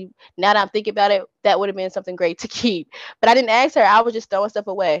actually, now that I'm thinking about it, that would have been something great to keep. But I didn't ask her. I was just throwing stuff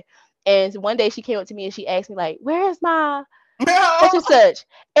away. And one day she came up to me and she asked me like, "Where's my such and such?"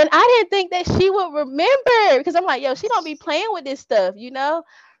 And I didn't think that she would remember, because I'm like, yo, she don't be playing with this stuff, you know?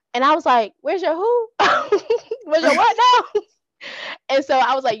 And I was like, "Where's your who? Where's your what now?" And so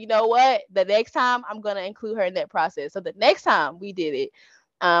I was like, you know what? The next time I'm gonna include her in that process. So the next time we did it,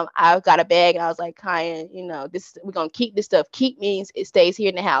 I got a bag and I was like, Kyan, you know, this we're gonna keep this stuff. Keep means it stays here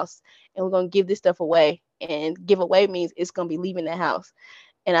in the house, and we're gonna give this stuff away. And give away means it's gonna be leaving the house.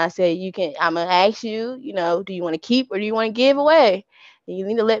 And I said, I'm gonna ask you, you know, do you want to keep or do you want to give away? And you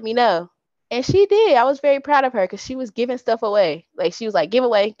need to let me know. And she did. I was very proud of her because she was giving stuff away. Like she was like, give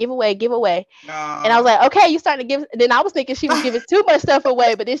away, give away, give away. And I was like, okay, you starting to give. And then I was thinking she was giving too much stuff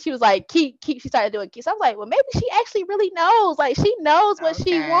away, but then she was like, keep. She started doing keep. So I was like, well, maybe she actually really knows. Like she knows what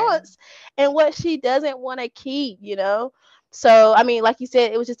she wants and what she doesn't want to keep, you know? So, I mean, like you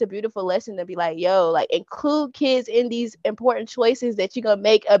said, it was just a beautiful lesson to be like, yo, like include kids in these important choices that you're going to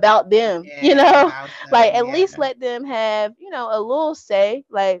make about them, you know? Like at least let them have, you know, a little say.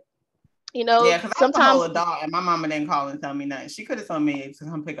 Like, you know, yeah, because I'm a whole adult and my mama didn't call and tell me nothing. She could have told me to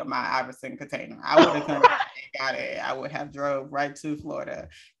come pick up my Iverson container. I would have come and got it. I would have drove right to Florida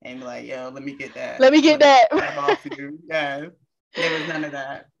and be like, yo, let me get that. Let me get that. Yeah, there was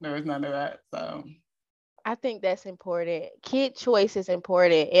none of that. So I think that's important. Kid choice is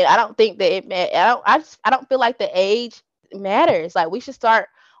important, and I don't think that I don't feel like the age matters. Like we should start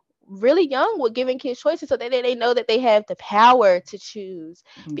really young with giving kids choices so that they know that they have the power to choose,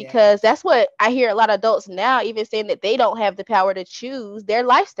 because that's what I hear a lot of adults now even saying, that they don't have the power to choose their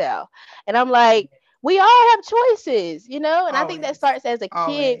lifestyle. And I'm like, we all have choices, you know? And I think that starts as a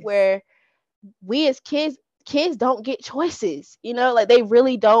kid, where we as kids don't get choices, you know, like they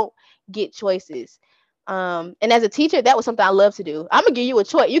really don't get choices. And as a teacher, that was something I love to do. I'm gonna give you a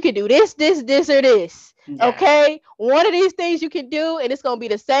choice. You can do this, this, or this. Yeah. Okay, one of these things you can do, and it's gonna be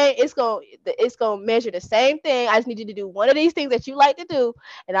the same. It's gonna measure the same thing. I just need you to do one of these things that you like to do,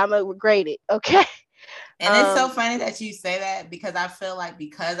 and I'm gonna grade it. Okay. And it's so funny that you say that, because I feel like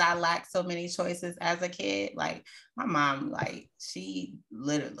because I lacked so many choices as a kid, like my mom, like she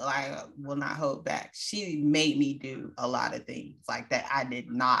literally, like, will not hold back. She made me do a lot of things like that I did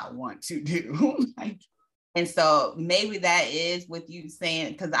not want to do. Like, and so maybe that is with you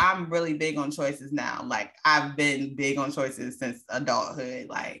saying, because I'm really big on choices now. Like I've been big on choices since adulthood.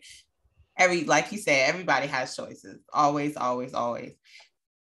 Like like you said, everybody has choices. Always, always, always.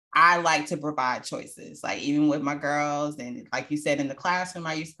 I like to provide choices, like even with my girls. And like you said, in the classroom,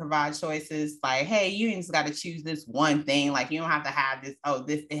 I used to provide choices like, hey, you just got to choose this one thing. Like you don't have to have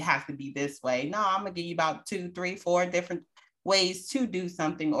this, it has to be this way. No, I'm going to give you about 2, 3, 4 different ways to do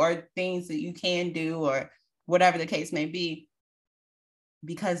something, or things that you can do, or whatever the case may be.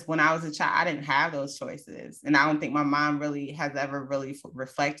 Because when I was a child, I didn't have those choices. And I don't think my mom really has ever really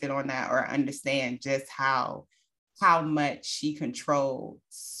reflected on that or understand just how much she controlled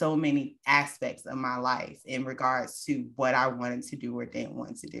so many aspects of my life in regards to what I wanted to do or didn't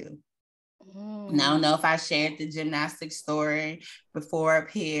want to do. And I don't know if I shared the gymnastics story before up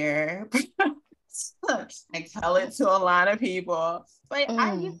here. I tell it to a lot of people. But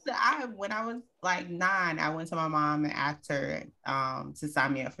when I was like 9, I went to my mom and asked her to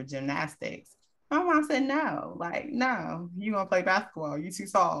sign me up for gymnastics. My mom said, no, you gonna play basketball. You too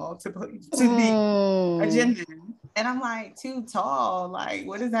tall to be a gymnast. And I'm like, too tall? Like,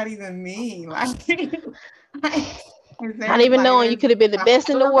 what does that even mean? Like, not even knowing you could have been the best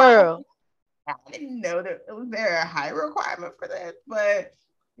in the world. I didn't know that there a height requirement for that. But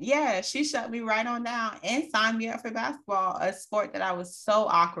Yeah, she shut me right on down and signed me up for basketball, a sport that I was so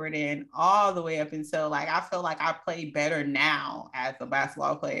awkward in all the way up until like I feel like I play better now as a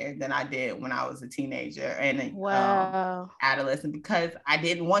basketball player than I did when I was a teenager and Wow. adolescent because I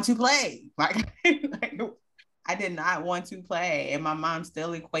didn't want to play. Like I did not want to play. And my mom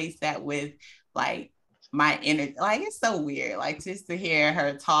still equates that with like my inner, like it's so weird. Like just to hear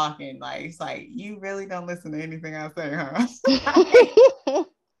her talking, like it's like you really don't listen to anything I say, huh? Like,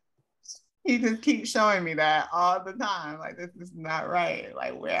 he just keeps showing me that all the time. Like this is not right.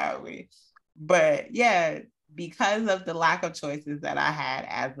 Like where are we? But yeah, because of the lack of choices that I had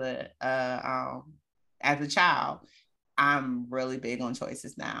as a child, I'm really big on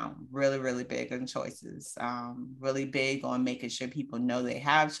choices now. Really, really big on choices. Really big on making sure people know they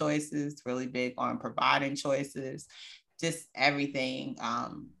have choices. Really big on providing choices. Just everything.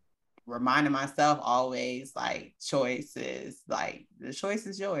 Reminding myself always like choices. Like the choice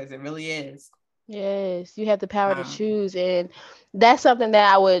is yours. It really is. Yes, you have the power to Um, choose, and that's something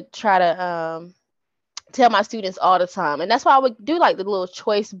that I would try to tell my students all the time. And that's why I would do like the little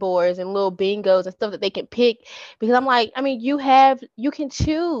choice boards and little bingos and stuff that they can pick, because I'm like, I mean, you can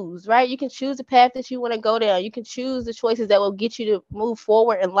choose, right? You can choose the path that you want to go down. You can choose the choices that will get you to move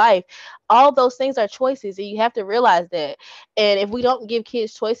forward in life. All those things are choices, and you have to realize that. And if we don't give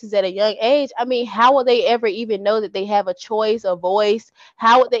kids choices at a young age, I mean, how will they ever even know that they have a choice, a voice?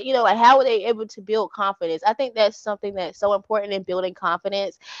 How would they, like how would they able to build confidence? I think that's something that's so important in building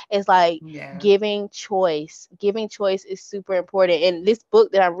confidence, is like yeah. giving choice. Giving choice is super important. And this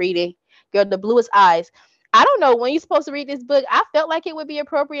book that I'm reading, girl, The Bluest Eyes. I don't know when you're supposed to read this book. I felt like it would be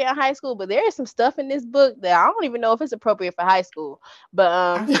appropriate in high school, but there is some stuff in this book that I don't even know if it's appropriate for high school. But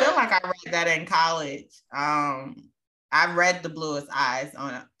I feel like I read that in college. I read The Bluest Eyes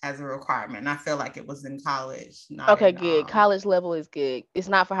on as a requirement, and I feel like it was in college, not okay, in good. College level is good. It's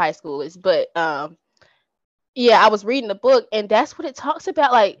not for high schoolers, but yeah, I was reading the book and that's what it talks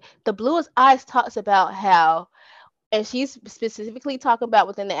about. Like The Bluest Eyes talks about how, and she's specifically talking about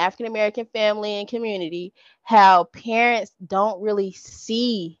within the African American family and community, how parents don't really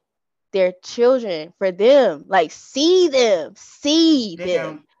see their children for them, like see They them.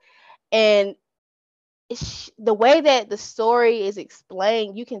 don't. And the way that the story is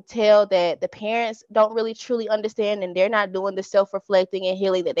explained, you can tell that the parents don't really truly understand, and they're not doing the self-reflecting and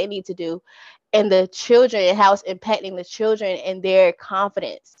healing that they need to do, and the children and how it's impacting the children and their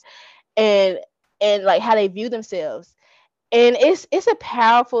confidence, and like how they view themselves. And it's a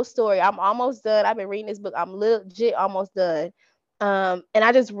powerful story. I'm almost done. I've been reading this book. I'm legit almost done. And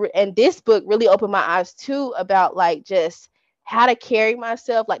and this book really opened my eyes too about like just how to carry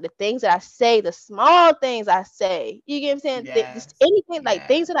myself, like the things that I say, the small things I say. You get what I'm saying? Just Yes. anything, like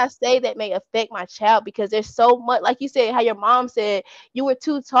things Yes. that I say that may affect my child, because there's so much, like you said, how your mom said you were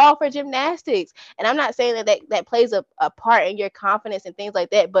too tall for gymnastics. And I'm not saying that plays a part in your confidence and things like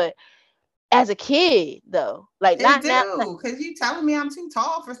that, but as a kid though, like It not now. do, because you telling me I'm too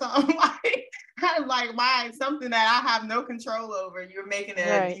tall for something like my something that I have no control over. You're making it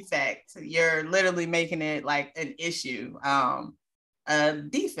a Right. defect. You're literally making it like an issue, a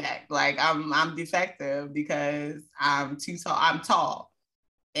defect. Like I'm defective because I'm too tall. I'm tall,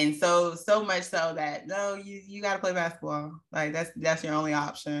 and so much so that no, you got to play basketball. Like that's your only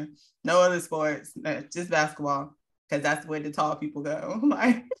option. No other sports, just basketball, because that's where the tall people go.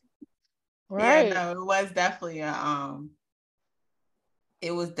 Like yeah, Right. no, it was definitely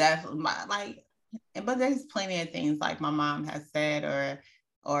my like, but there's plenty of things like my mom has said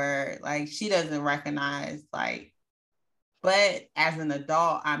or like she doesn't recognize like, but as an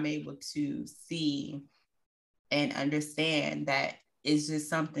adult I'm able to see and understand that it's just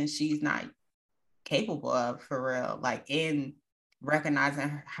something she's not capable of for real, like in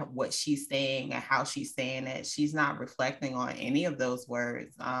recognizing what she's saying and how she's saying it. She's not reflecting on any of those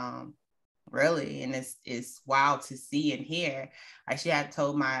words, really, and it's wild to see and hear. Like she had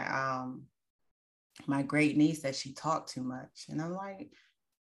told my great niece that she talked too much, and I'm like,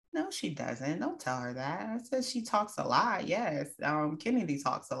 no, she doesn't. Don't tell her that. I said she talks a lot. Yes, Kennedy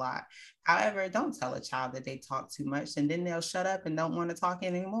talks a lot. However, don't tell a child that they talk too much, and then they'll shut up and don't want to talk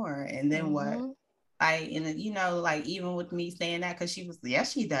anymore. And then what? Mhm. Like, and like even with me saying that, because she was,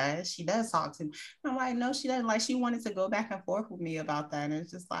 yes, she does. She does talk to me. I'm like, no, she doesn't. Like, she wanted to go back and forth with me about that, and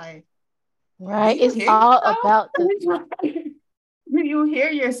it's just like, do Right. you It's hear all yourself? about the Do you hear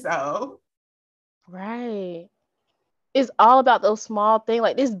yourself? right. It's all about those small things.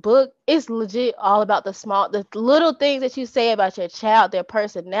 Like this book is legit all about the little things that you say about your child, their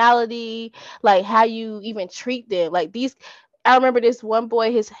personality, like how you even treat them. Like these, I remember this one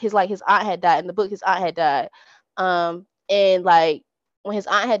boy, his aunt had died. In the book, his aunt had died. And like when his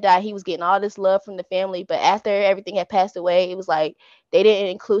aunt had died, he was getting all this love from the family. But after everything had passed away, it was like they didn't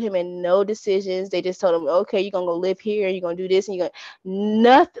include him in no decisions. They just told him, okay, you're gonna go live here, you're gonna do this, and you're gonna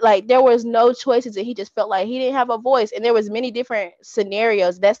nothing. Like there was no choices, and he just felt like he didn't have a voice. And there was many different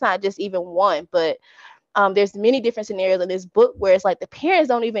scenarios. That's not just even one, but there's many different scenarios in this book where it's like the parents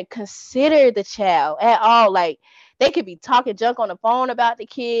don't even consider the child at all. Like they could be talking junk on the phone about the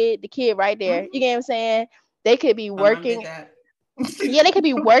kid right there. You Mhm. get what I'm saying? They could be My mom did working. that. Yeah, they could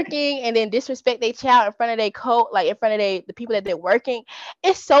be working and then disrespect their child in front of their like in front of the people that they're working.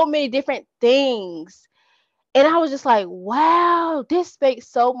 It's so many different things. And I was just like, wow, this makes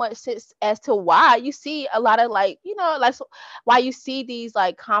so much sense as to why you see a lot of like, like so, why you see these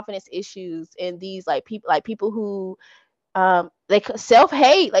like confidence issues and these like people who they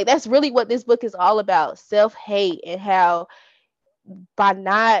self-hate. Like that's really what this book is all about, self-hate, and how by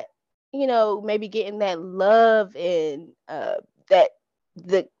not, maybe getting that love and that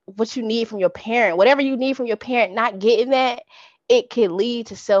the what you need from your parent, whatever you need from your parent, not getting that, it can lead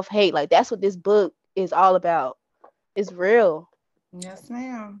to self-hate. Like that's what this book is all about. It's real. Yes,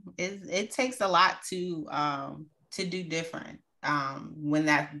 ma'am. It takes a lot to do different. When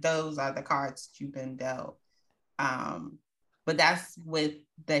those are the cards that you've been dealt. Um, but that's with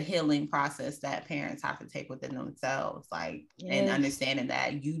the healing process that parents have to take within themselves, like, and Yes. understanding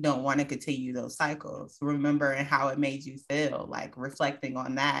that you don't want to continue those cycles, remembering how it made you feel, like reflecting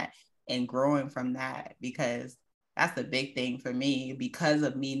on that and growing from that, because that's the big thing for me, because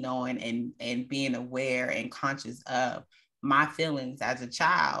of me knowing and being aware and conscious of my feelings as a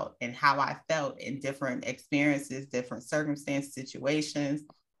child and how I felt in different experiences, different circumstances, situations,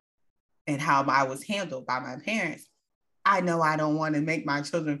 and how I was handled by my parents. I know I don't want to make my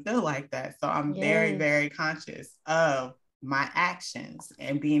children feel like that. So I'm very, Yes. very conscious of my actions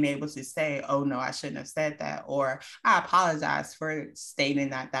and being able to say, oh no, I shouldn't have said that, or I apologize for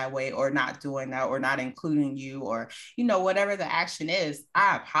stating that way, or not doing that, or not including you, or whatever the action is,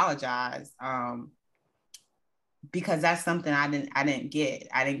 I apologize. Because that's something I didn't get.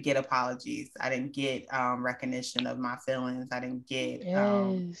 I didn't get apologies. I didn't get recognition of my feelings. I didn't get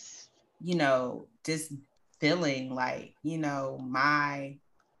Yes. just feeling like,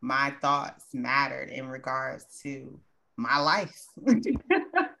 my thoughts mattered in regards to my life. Like,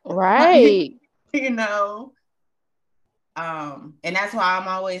 Right. you know, and that's why I'm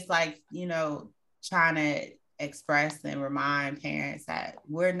always like, trying to express and remind parents that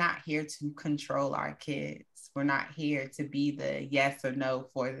we're not here to control our kids. We're not here to be the yes or no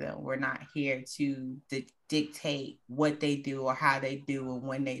for them. We're not here to dictate what they do or how they do and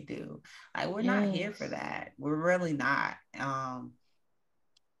when they do. Like, we're not here for Yes. that. We're really not. I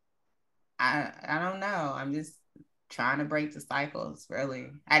don't know. I'm just trying to break the cycles, really.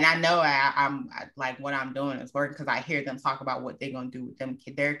 And I know like what I'm doing is working, because I hear them talk about what they're gonna do with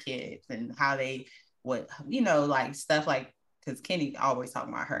their kids, and how they like stuff like, because Kenny always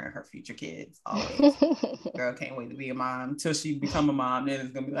talking about her and her future kids, always. Girl can't wait to be a mom. Until she become a mom, then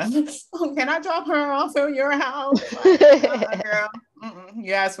it's gonna be like, oh, can I drop her off at your house? Like, girl,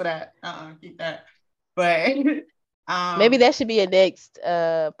 you asked for that. Keep that. But Maybe um, that should be a next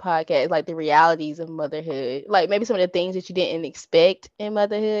podcast, like the realities of motherhood. Like maybe some of the things that you didn't expect in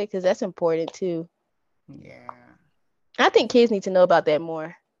motherhood, because that's important too. yeah. I think kids need to know about that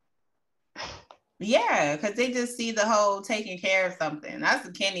more. Yeah, because they just see the whole taking care of something. That's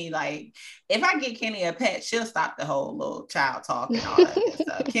the Kenny. Like, if I get Kenny a pet, she'll stop the whole little child talk and all that good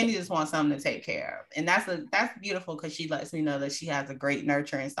stuff. Kenny just wants something to take care of, and that's beautiful, because she lets me know that she has a great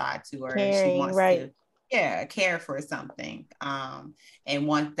nurturing side to her, and she Caring, wants right? to, yeah, care for something, and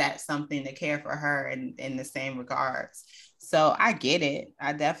want that something to care for her in the same regards. So I get it.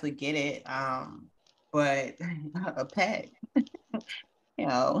 I definitely get it. But a pet,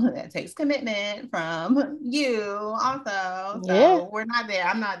 that takes commitment from you also. Yeah. So we're not there.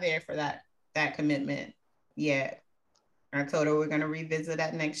 I'm not there for that commitment yet. I told her we're gonna revisit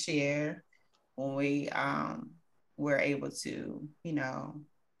that next year when we're able to,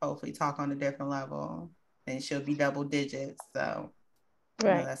 hopefully talk on a different level. And she'll be double digits. So,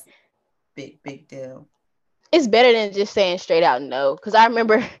 Right. that's a big, big deal. It's better than just saying straight out no. Because I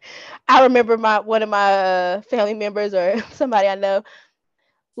remember, I remember my one of my family members or somebody I know,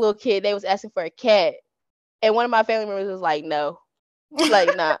 little kid, they was asking for a cat, and one of my family members was like, no,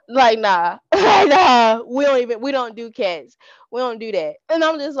 like nah, like nah, like nah. We don't do cats. We don't do that. And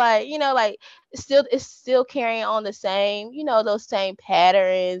I'm just like, like it's still carrying on the same, those same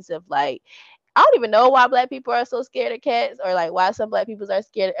patterns of like, I don't even know why black people are so scared of cats, or like why some black people are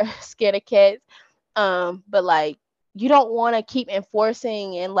scared scared of cats. But like you don't want to keep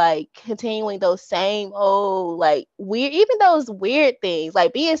enforcing and like continuing those same old like weird, even those weird things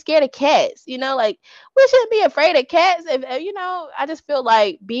like being scared of cats, like we shouldn't be afraid of cats. If I just feel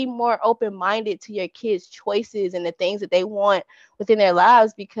like be more open-minded to your kids' choices and the things that they want within their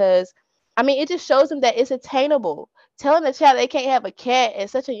lives, because I mean it just shows them that it's attainable. Telling a child they can't have a cat at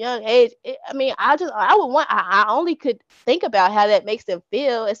such a young age, I mean I would want, I only could think about how that makes them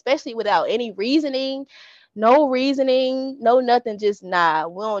feel, especially without any reasoning, no reasoning, no nothing, just nah,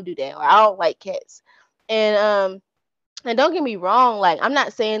 we don't do that. Or I don't like cats. And don't get me wrong, like I'm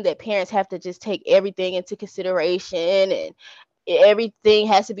not saying that parents have to just take everything into consideration and everything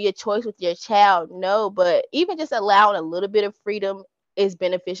has to be a choice with your child. No, but even just allowing a little bit of freedom is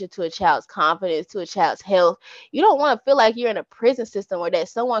beneficial to a child's confidence, to a child's health. You don't want to feel like you're in a prison system or that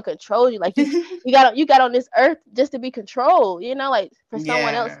someone controls you. Like you got on this earth just to be controlled. Like for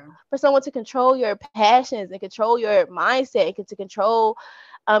someone else, Yeah. for someone to control your passions and control your mindset and to control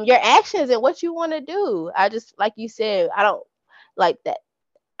your actions and what you want to do. I just, like you said, I don't like that.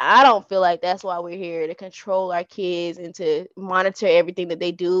 I don't feel like that's why we're here, to control our kids and to monitor everything that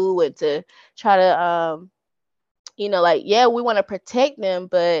they do and to try to like, yeah, we want to protect them,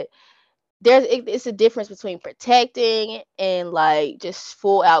 but it's a difference between protecting and like just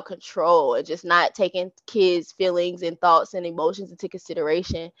full out control and just not taking kids' feelings and thoughts and emotions into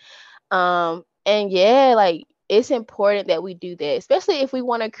consideration. And yeah, like it's important that we do that, especially if we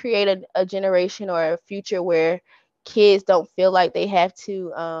want to create a generation or a future where kids don't feel like they have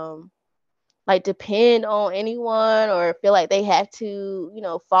to like depend on anyone or feel like they have to,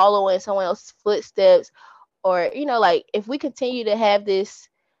 follow in someone else's footsteps. Or, like if we continue to have this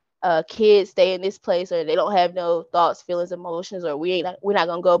kids stay in this place or they don't have no thoughts, feelings, emotions, or we're not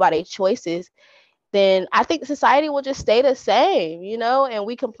gonna go by their choices, then I think society will just stay the same, and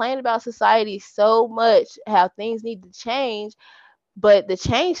we complain about society so much, how things need to change, but the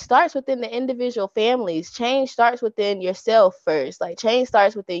change starts within the individual families. Change starts within yourself first. Like change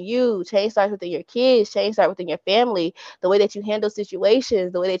starts within you. Change starts within your kids. Change starts within your family. The way that you handle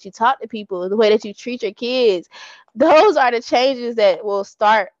situations, the way that you talk to people, the way that you treat your kids. Those are the changes that will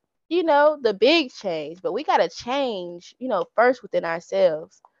start, the big change. But we got to change, first within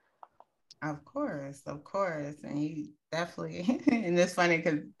ourselves. Of course, of course. And you definitely, and it's funny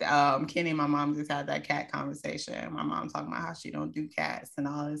because Kenny and my mom just had that cat conversation. My mom talking about how she don't do cats and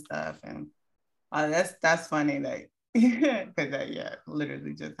all this stuff. And that's funny that because that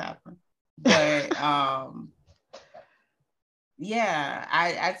literally just happened. But yeah,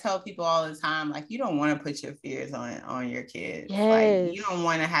 I tell people all the time, like, you don't want to put your fears on your kids. Like, you don't Yes.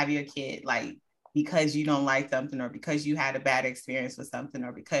 want to have your kid like because you don't like something or because you had a bad experience with something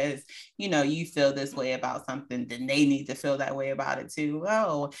or because you feel this way about something, then they need to feel that way about it too.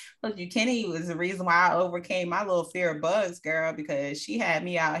 Oh, look, you Kenny was the reason why I overcame my little fear of bugs, girl, because she had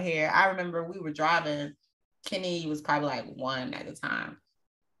me out here. I remember we were driving. Kenny was probably like 1 at the time.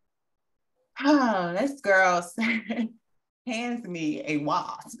 Oh, this girl hands me a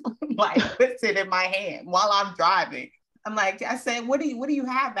wasp, like puts it in my hand while I'm driving. I'm like, I said, what do you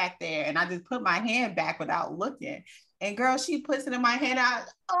have back there? And I just put my hand back without looking. And girl, she puts it in my hand.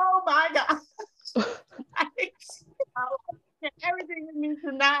 Oh my God. Everything in me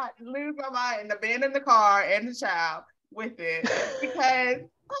to not lose my mind and abandon the car and the child with it because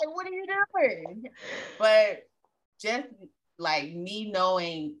like, what are you doing? But just like me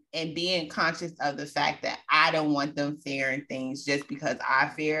knowing and being conscious of the fact that I don't want them fearing things just because I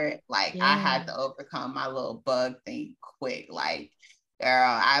fear it. Like I had to overcome my little bug thing quick. Like,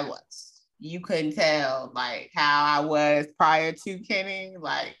 girl, you couldn't tell like how I was prior to Kenny,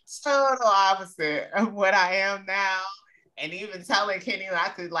 like total opposite of what I am now. And even telling Kenny,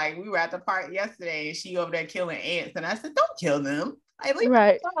 I said, like, we were at the park yesterday and she over there killing ants. And I said, don't kill them. Like, leave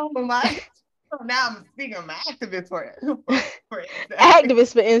Right. them alone. So now I'm speaking, I'm an activist for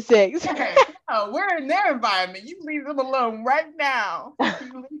Activists for insects. No, we're in their environment. You leave them alone right now.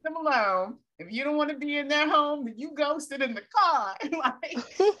 You leave them alone. If you don't want to be in their home, then you go sit in the car. Like,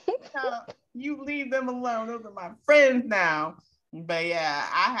 you leave them alone. Those are my friends now. But yeah,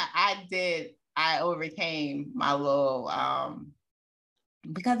 I overcame my little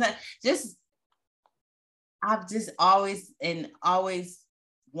because I've just always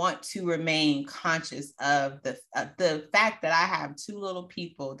want to remain conscious of the fact that I have two little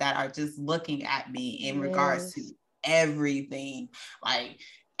people that are just looking at me in regards to everything, like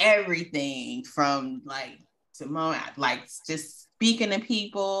everything from like Simone, like just speaking to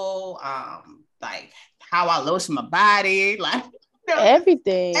people, like how I lotion my body, like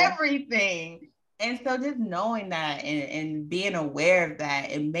Everything. everything. And so just knowing that and being aware of that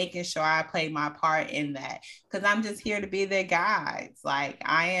and making sure I play my part in that, because I'm just here to be their guides. Like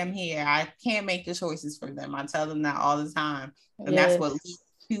I am here. I can't make the choices for them. I tell them that all the time. And that's what Yes. leads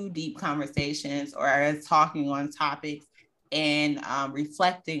to deep conversations or us talking on topics and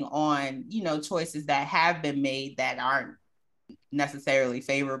reflecting on, choices that have been made that aren't necessarily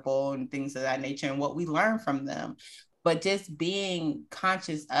favorable and things of that nature and what we learn from them. But just being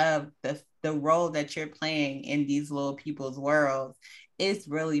conscious of the role that you're playing in these little people's worlds is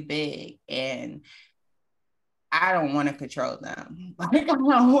really big. And I don't want to control them. Like, I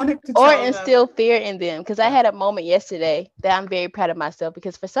don't want to Or control them. instill fear in them. Because I had a moment yesterday that I'm very proud of myself,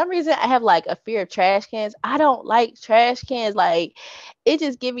 because for some reason I have like a fear of trash cans. I don't like trash cans. Like it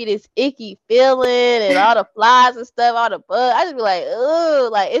just give me this icky feeling and all the flies and stuff, all the bugs. I just be like, oh,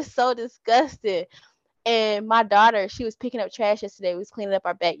 like it's so disgusting. And my daughter, she was picking up trash yesterday. We was cleaning up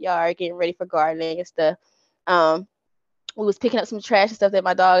our backyard, getting ready for gardening and stuff. Um, we was picking up some trash and stuff that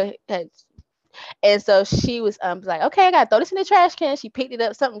my dog had, and so she was like, okay, I gotta throw this in the trash can. She picked it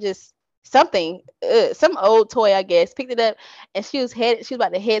up, some old toy, I guess. Picked it up, and she was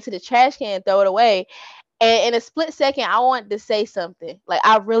about to head to the trash can and throw it away. And in a split second, I wanted to say something. Like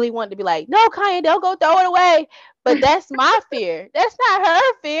I really wanted to be like, "No, Kanye, don't go throw it away." But that's my fear. That's not her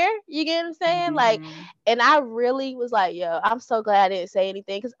fear. You get what I'm saying? Like, Mhm. and I really was like, "Yo, I'm so glad I didn't say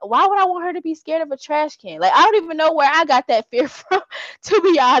anything." Because why would I want her to be scared of a trash can? Like, I don't even know where I got that fear from, to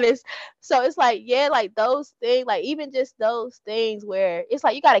be honest. So it's like, yeah, like those things, like even just those things where it's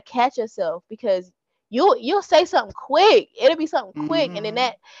like you gotta catch yourself, because you'll say something quick. It'll be something quick, and then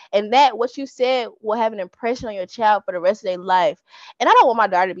Mhm. that what you said will have an impression on your child for the rest of their life. And I don't want my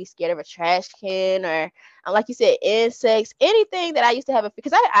daughter to be scared of a trash can or like you said, insects, anything that I used to have.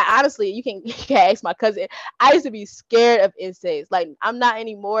 Because I honestly, you can ask my cousin. I used to be scared of insects. Like I'm not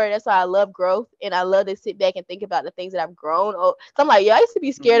anymore. That's why I love growth, and I love to sit back and think about the things that I've grown. Oh, so I'm like, yeah, I used to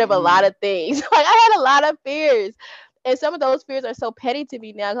be scared of a lot Mhm. of things. Like I had a lot of fears. And some of those fears are so petty to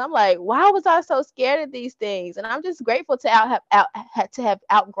me now. 'Cause I'm like, why was I so scared of these things? And I'm just grateful to to have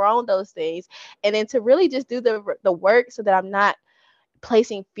outgrown those things, and then to really just do the work so that I'm not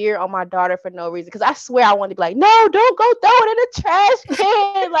placing fear on my daughter for no reason. Because I swear I wanted to be like, no, don't go throw it in the trash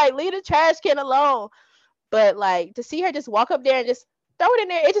can. Like leave the trash can alone. But like to see her just walk up there and just throw it in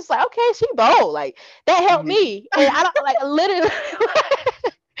there, it's just like, okay, she bold. Like that helped Mhm. me. And I don't like literally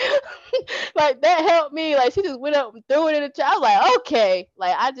like that helped me. Like she just went up and threw it in the trash. I was like, okay,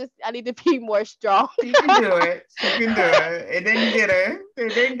 like I need to be more strong. She can do it. She can do it. It didn't get her.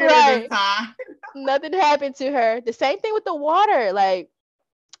 It didn't get her this Right. time. Nothing happened to her. The same thing with the water. Like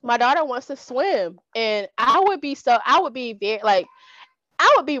my daughter wants to swim, and I would be very like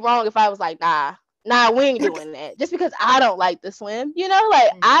I would be wrong if I was like, nah, we ain't doing that. Just because I don't like to swim,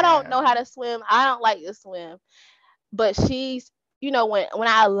 like I don't Yeah. know how to swim. I don't like to swim. But she's, when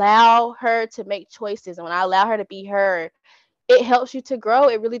I allow her to make choices and when I allow her to be her, it helps you to grow.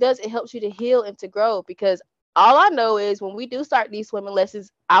 It really does. It helps you to heal and to grow, because all I know is when we do start these swimming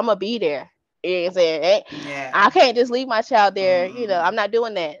lessons, I'm gonna be there. You know what I'm saying? I Yeah. can't just leave my child there. Mm. I'm not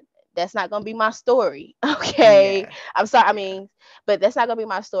doing that. That's not gonna be my story. Okay. Yeah. I'm sorry. I Yeah. mean, but that's not gonna be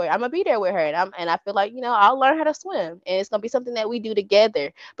my story. I'm gonna be there with her, and I feel like I'll learn how to swim, and it's gonna be something that we do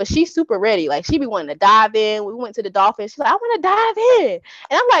together. But she's super ready. Like she be wanting to dive in. We went to the dolphins. She's like, I want to dive in,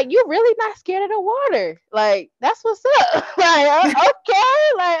 and I'm like, you're really not scared of the water? Like that's what's up. Like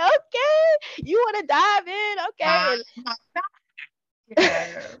okay, like okay, you want to dive in? Okay,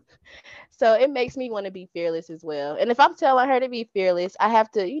 Yeah. so it makes me want to be fearless as well. And if I'm telling her to be fearless, I have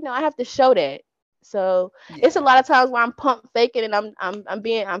to show that. So it's a lot Yeah. of times where I'm pump faking and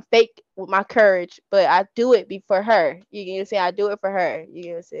I'm fake with my courage, but I do it for her. You get what I'm saying? I do it for her. You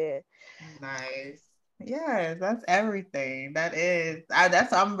get what I'm saying? Nice. Yeah, that's everything. That is,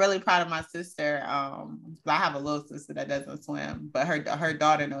 I'm really proud of my sister. I have a little sister that doesn't swim, but her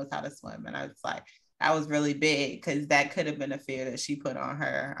daughter knows how to swim, and I was like, that was really big because that could have been a fear that she put on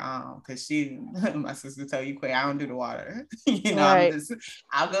her. Because my sister tell you, quick, I don't do the water. Right.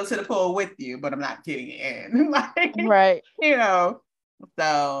 I'll go to the pool with you, but I'm not getting in. Like, Right. you know.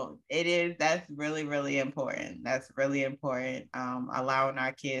 So that's really, really important. That's really important. Allowing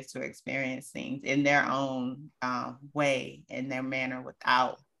our kids to experience things in their own way, in their manner,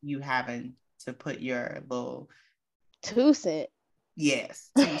 without you having to put your little, 2 cent. yes,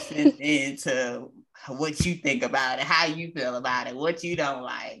 2 cents into what you think about it, how you feel about it, what you don't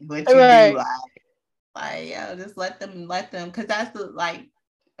like, what you do Right. like. Like, just let them, because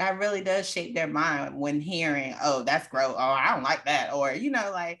that really does shape their mind when hearing, oh, that's gross. Oh, I don't like that. Or,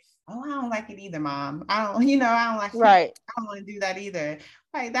 like, oh, I don't like it either, mom. I don't, I don't like Right. I don't want to do that either.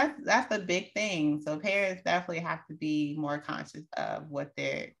 Like that's a big thing. So parents definitely have to be more conscious of what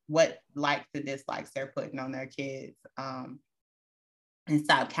likes and dislikes they're putting on their kids. And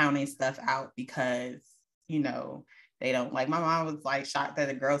stop counting stuff out because, they don't like. My mom was like shocked that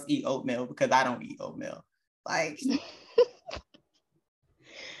the girls eat oatmeal because I don't eat oatmeal. Like,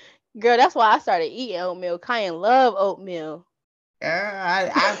 Girl, that's why I started eating oatmeal. Kyan love oatmeal.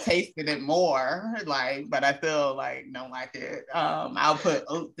 I've tasted it more, like, but I feel like don't like it. I'll put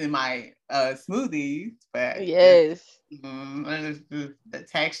oats in my smoothies, but Yes. it's just the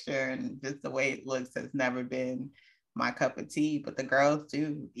texture and just the way it looks has never been my cup of tea. But the girls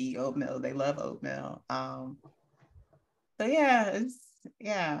do eat oatmeal; they love oatmeal. So I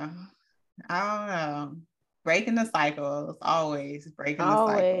don't know. Breaking the cycles, always breaking the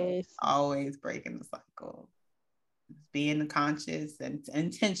cycle, always breaking the cycle. Being conscious and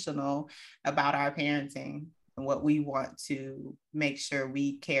intentional about our parenting and what we want to make sure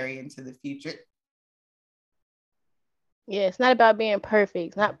we carry into the future. Yeah, it's not about being perfect.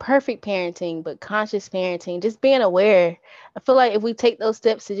 It's not perfect parenting, but conscious parenting. Just being aware. I feel like if we take those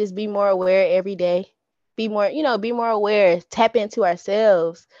steps to just be more aware every day, be more aware, tap into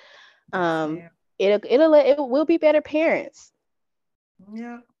ourselves. It will be better parents.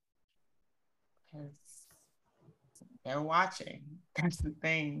 Yeah. Because they're watching. That's the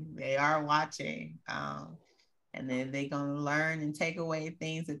thing. They are watching. And then they're going to learn and take away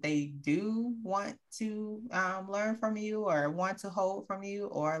things that they do want to learn from you or want to hold from you,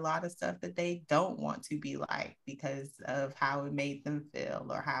 or a lot of stuff that they don't want to be like because of how it made them feel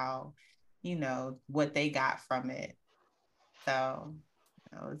or how, what they got from it. So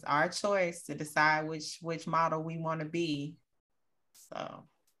it's our choice to decide which model we want to be. So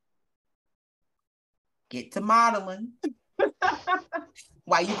get to modeling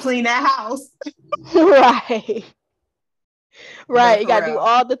while you clean that house. Right. Right. You For got to do real,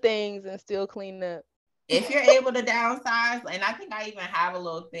 all the things and still clean up. if you're able to downsize, and I think I even have a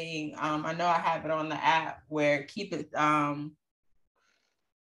little thing. I know I have it on the app where keep it.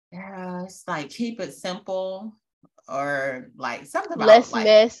 It's like keep it simple, or like something about Less like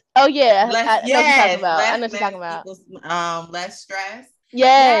mess. Oh yeah, less. I know what you're talking Yes, about. I less know what you're mess talking about. equals less stress.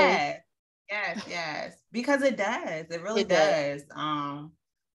 Yes, Yes, because it does. It really it does. does.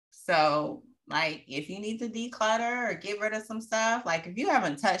 So like if you need to declutter or get rid of some stuff, like if you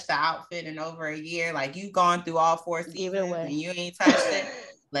haven't touched the outfit in over a year, like you've gone through all 4 Give it seasons and away. you ain't touched it,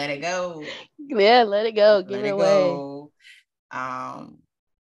 let it go. Yeah, let it go. Give Let it it away. go.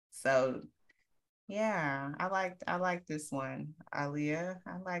 So yeah, I like this one, Aaliyah.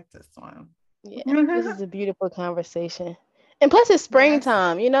 I like this one. Yeah, this is a beautiful conversation. And plus, it's Yes.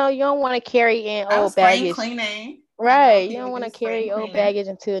 springtime. You don't want to carry in I was old spring baggage. cleaning. Right. You don't People want do to spring carry old cleaning. baggage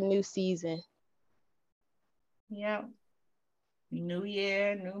into a new season. Yep. New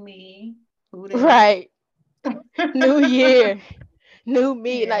year, new me. Who this? Right. New year. New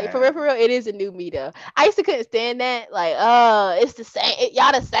me. Like Yeah. for real, it is a new me though. I used to couldn't stand that. Like, it's the same.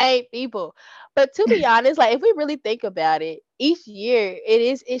 Y'all the same people. But to be honest, like if we really think about it, each year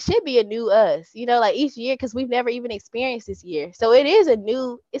it should be a new us. Like each year because we've never even experienced this year. So it's a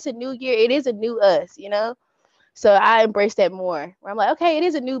new year. It is a new us. So I embrace that more. Where I'm like, okay, it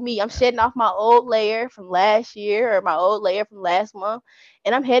is a new me. I'm shedding off my old layer from last year or my old layer from last month,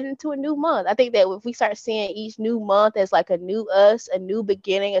 and I'm heading to a new month. I think that if we start seeing each new month as like a new us, a new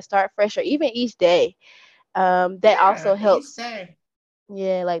beginning, a start fresh, or even each day, that also Yeah, each helps. day.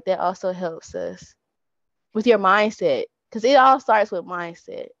 Yeah, like that also helps us with your mindset because it all starts with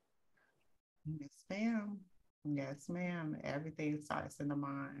mindset. Yes, ma'am. Yes, ma'am. Everything starts in the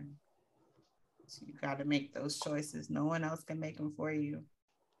mind. So you got to make those choices. No one else can make them for you.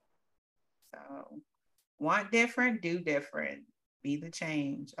 So want different, do different. Be the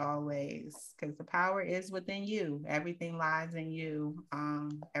change always, because the power is within you. Everything lies in you.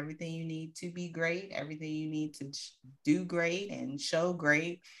 Everything you need to be great, everything you need to do great and show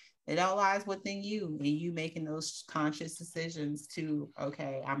great, it all lies within you. And you making those conscious decisions to,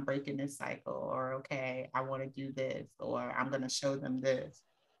 okay, I'm breaking this cycle, or okay, I want to do this, or I'm going to show them this.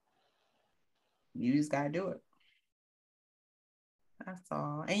 You just got to do it. That's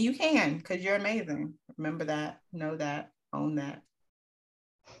all. And you can, because you're amazing. Remember that, know that, own that.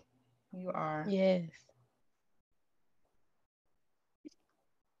 You are. Yes.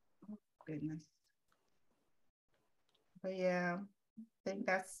 Goodness. But yeah, I think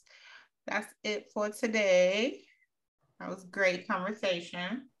that's it for today. That was great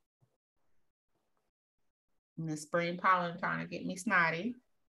conversation. And the spring pollen trying to get me snotty.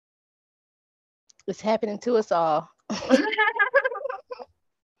 It's happening to us all.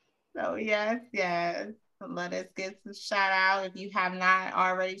 So yes. Let us get some shout out. If you have not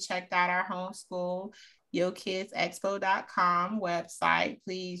already checked out our homeschool yourkidsexpo.com website,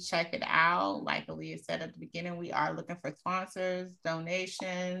 please check it out. Like Aaliyah said at the beginning, we are looking for sponsors,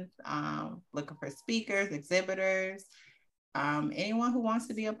 donations, looking for speakers, exhibitors, anyone who wants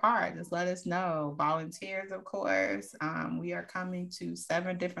to be a part, just let us know. Volunteers, of course. We are coming to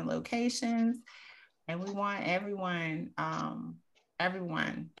 7 different locations, and we want everyone to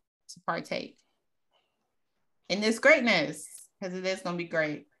partake in this greatness, because it is going to be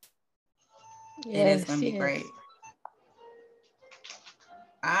great. It is going to be great.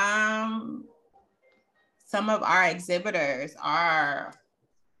 Some of our exhibitors are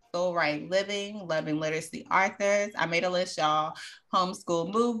Soul Right Living, Loving Literacy authors. I made a list, y'all.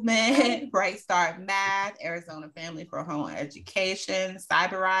 Homeschool Movement, Bright Start Math, Arizona Family for Home Education,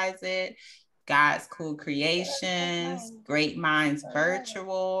 Cyberize It, God's Cool Creations, Great Minds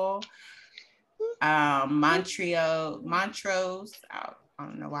Virtual, Montrose. I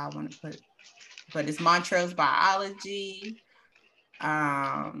don't know why I want to put, but it's Montrose Biology.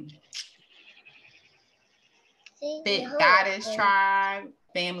 Fit Goddess Tribe,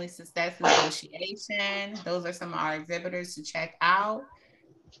 Family Success Negotiation. Those are some of our exhibitors to check out.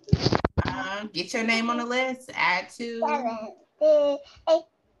 Get your name on the list. Add to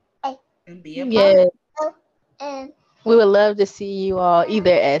and be a part. We would love to see you all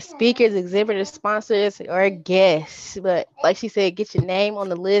either as speakers, exhibitors, sponsors, or guests. But like she said, get your name on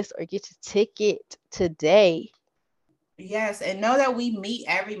the list or get your ticket today. Yes, and know that we meet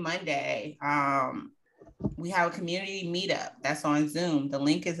every Monday. We have a community meetup that's on Zoom. The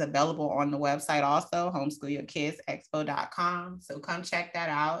link is available on the website also, homeschoolyourkidsexpo.com. So come check that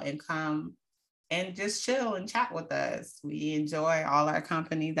out and come and just chill and chat with us. We enjoy all our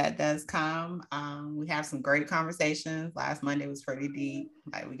company that does come. We have some great conversations. Last Monday was pretty deep.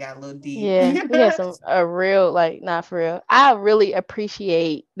 Like we got a little deep. Yeah, we had some a real not for real. I really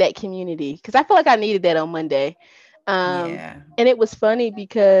appreciate that community because I feel like I needed that on Monday. Yeah. And it was funny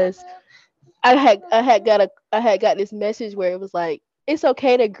because I had got this message where it was like it's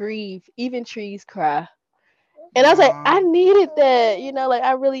okay to grieve, even trees cry. And I was like, I needed that, like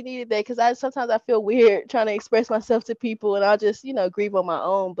I really needed that because sometimes I feel weird trying to express myself to people and I'll just, grieve on my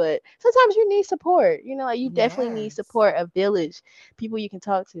own. But sometimes you need support, like you definitely need support, a village, people you can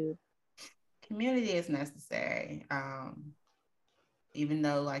talk to. Community is necessary. Even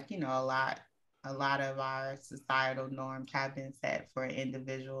though a lot of our societal norms have been set for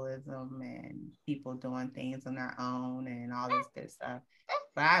individualism and people doing things on their own and all this good stuff.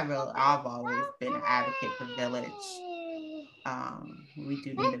 But I've always been an advocate for village. We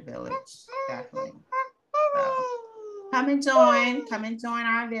do need a village, definitely. So come and join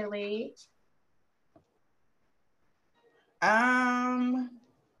our village.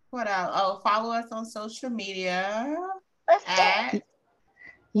 What else? Oh, follow us on social media at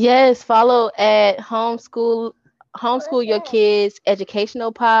Yes, follow at homeschool your kids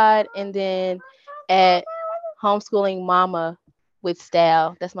educational pod, and then at homeschooling mama with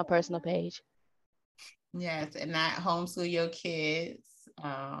style. That's my personal page. Yes, and not homeschool your kids.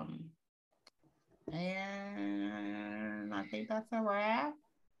 And I think that's a wrap. Is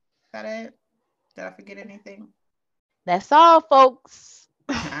that it? Did I forget anything? That's all, folks.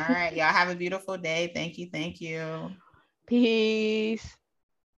 All right. Y'all have a beautiful day. Thank you. Peace.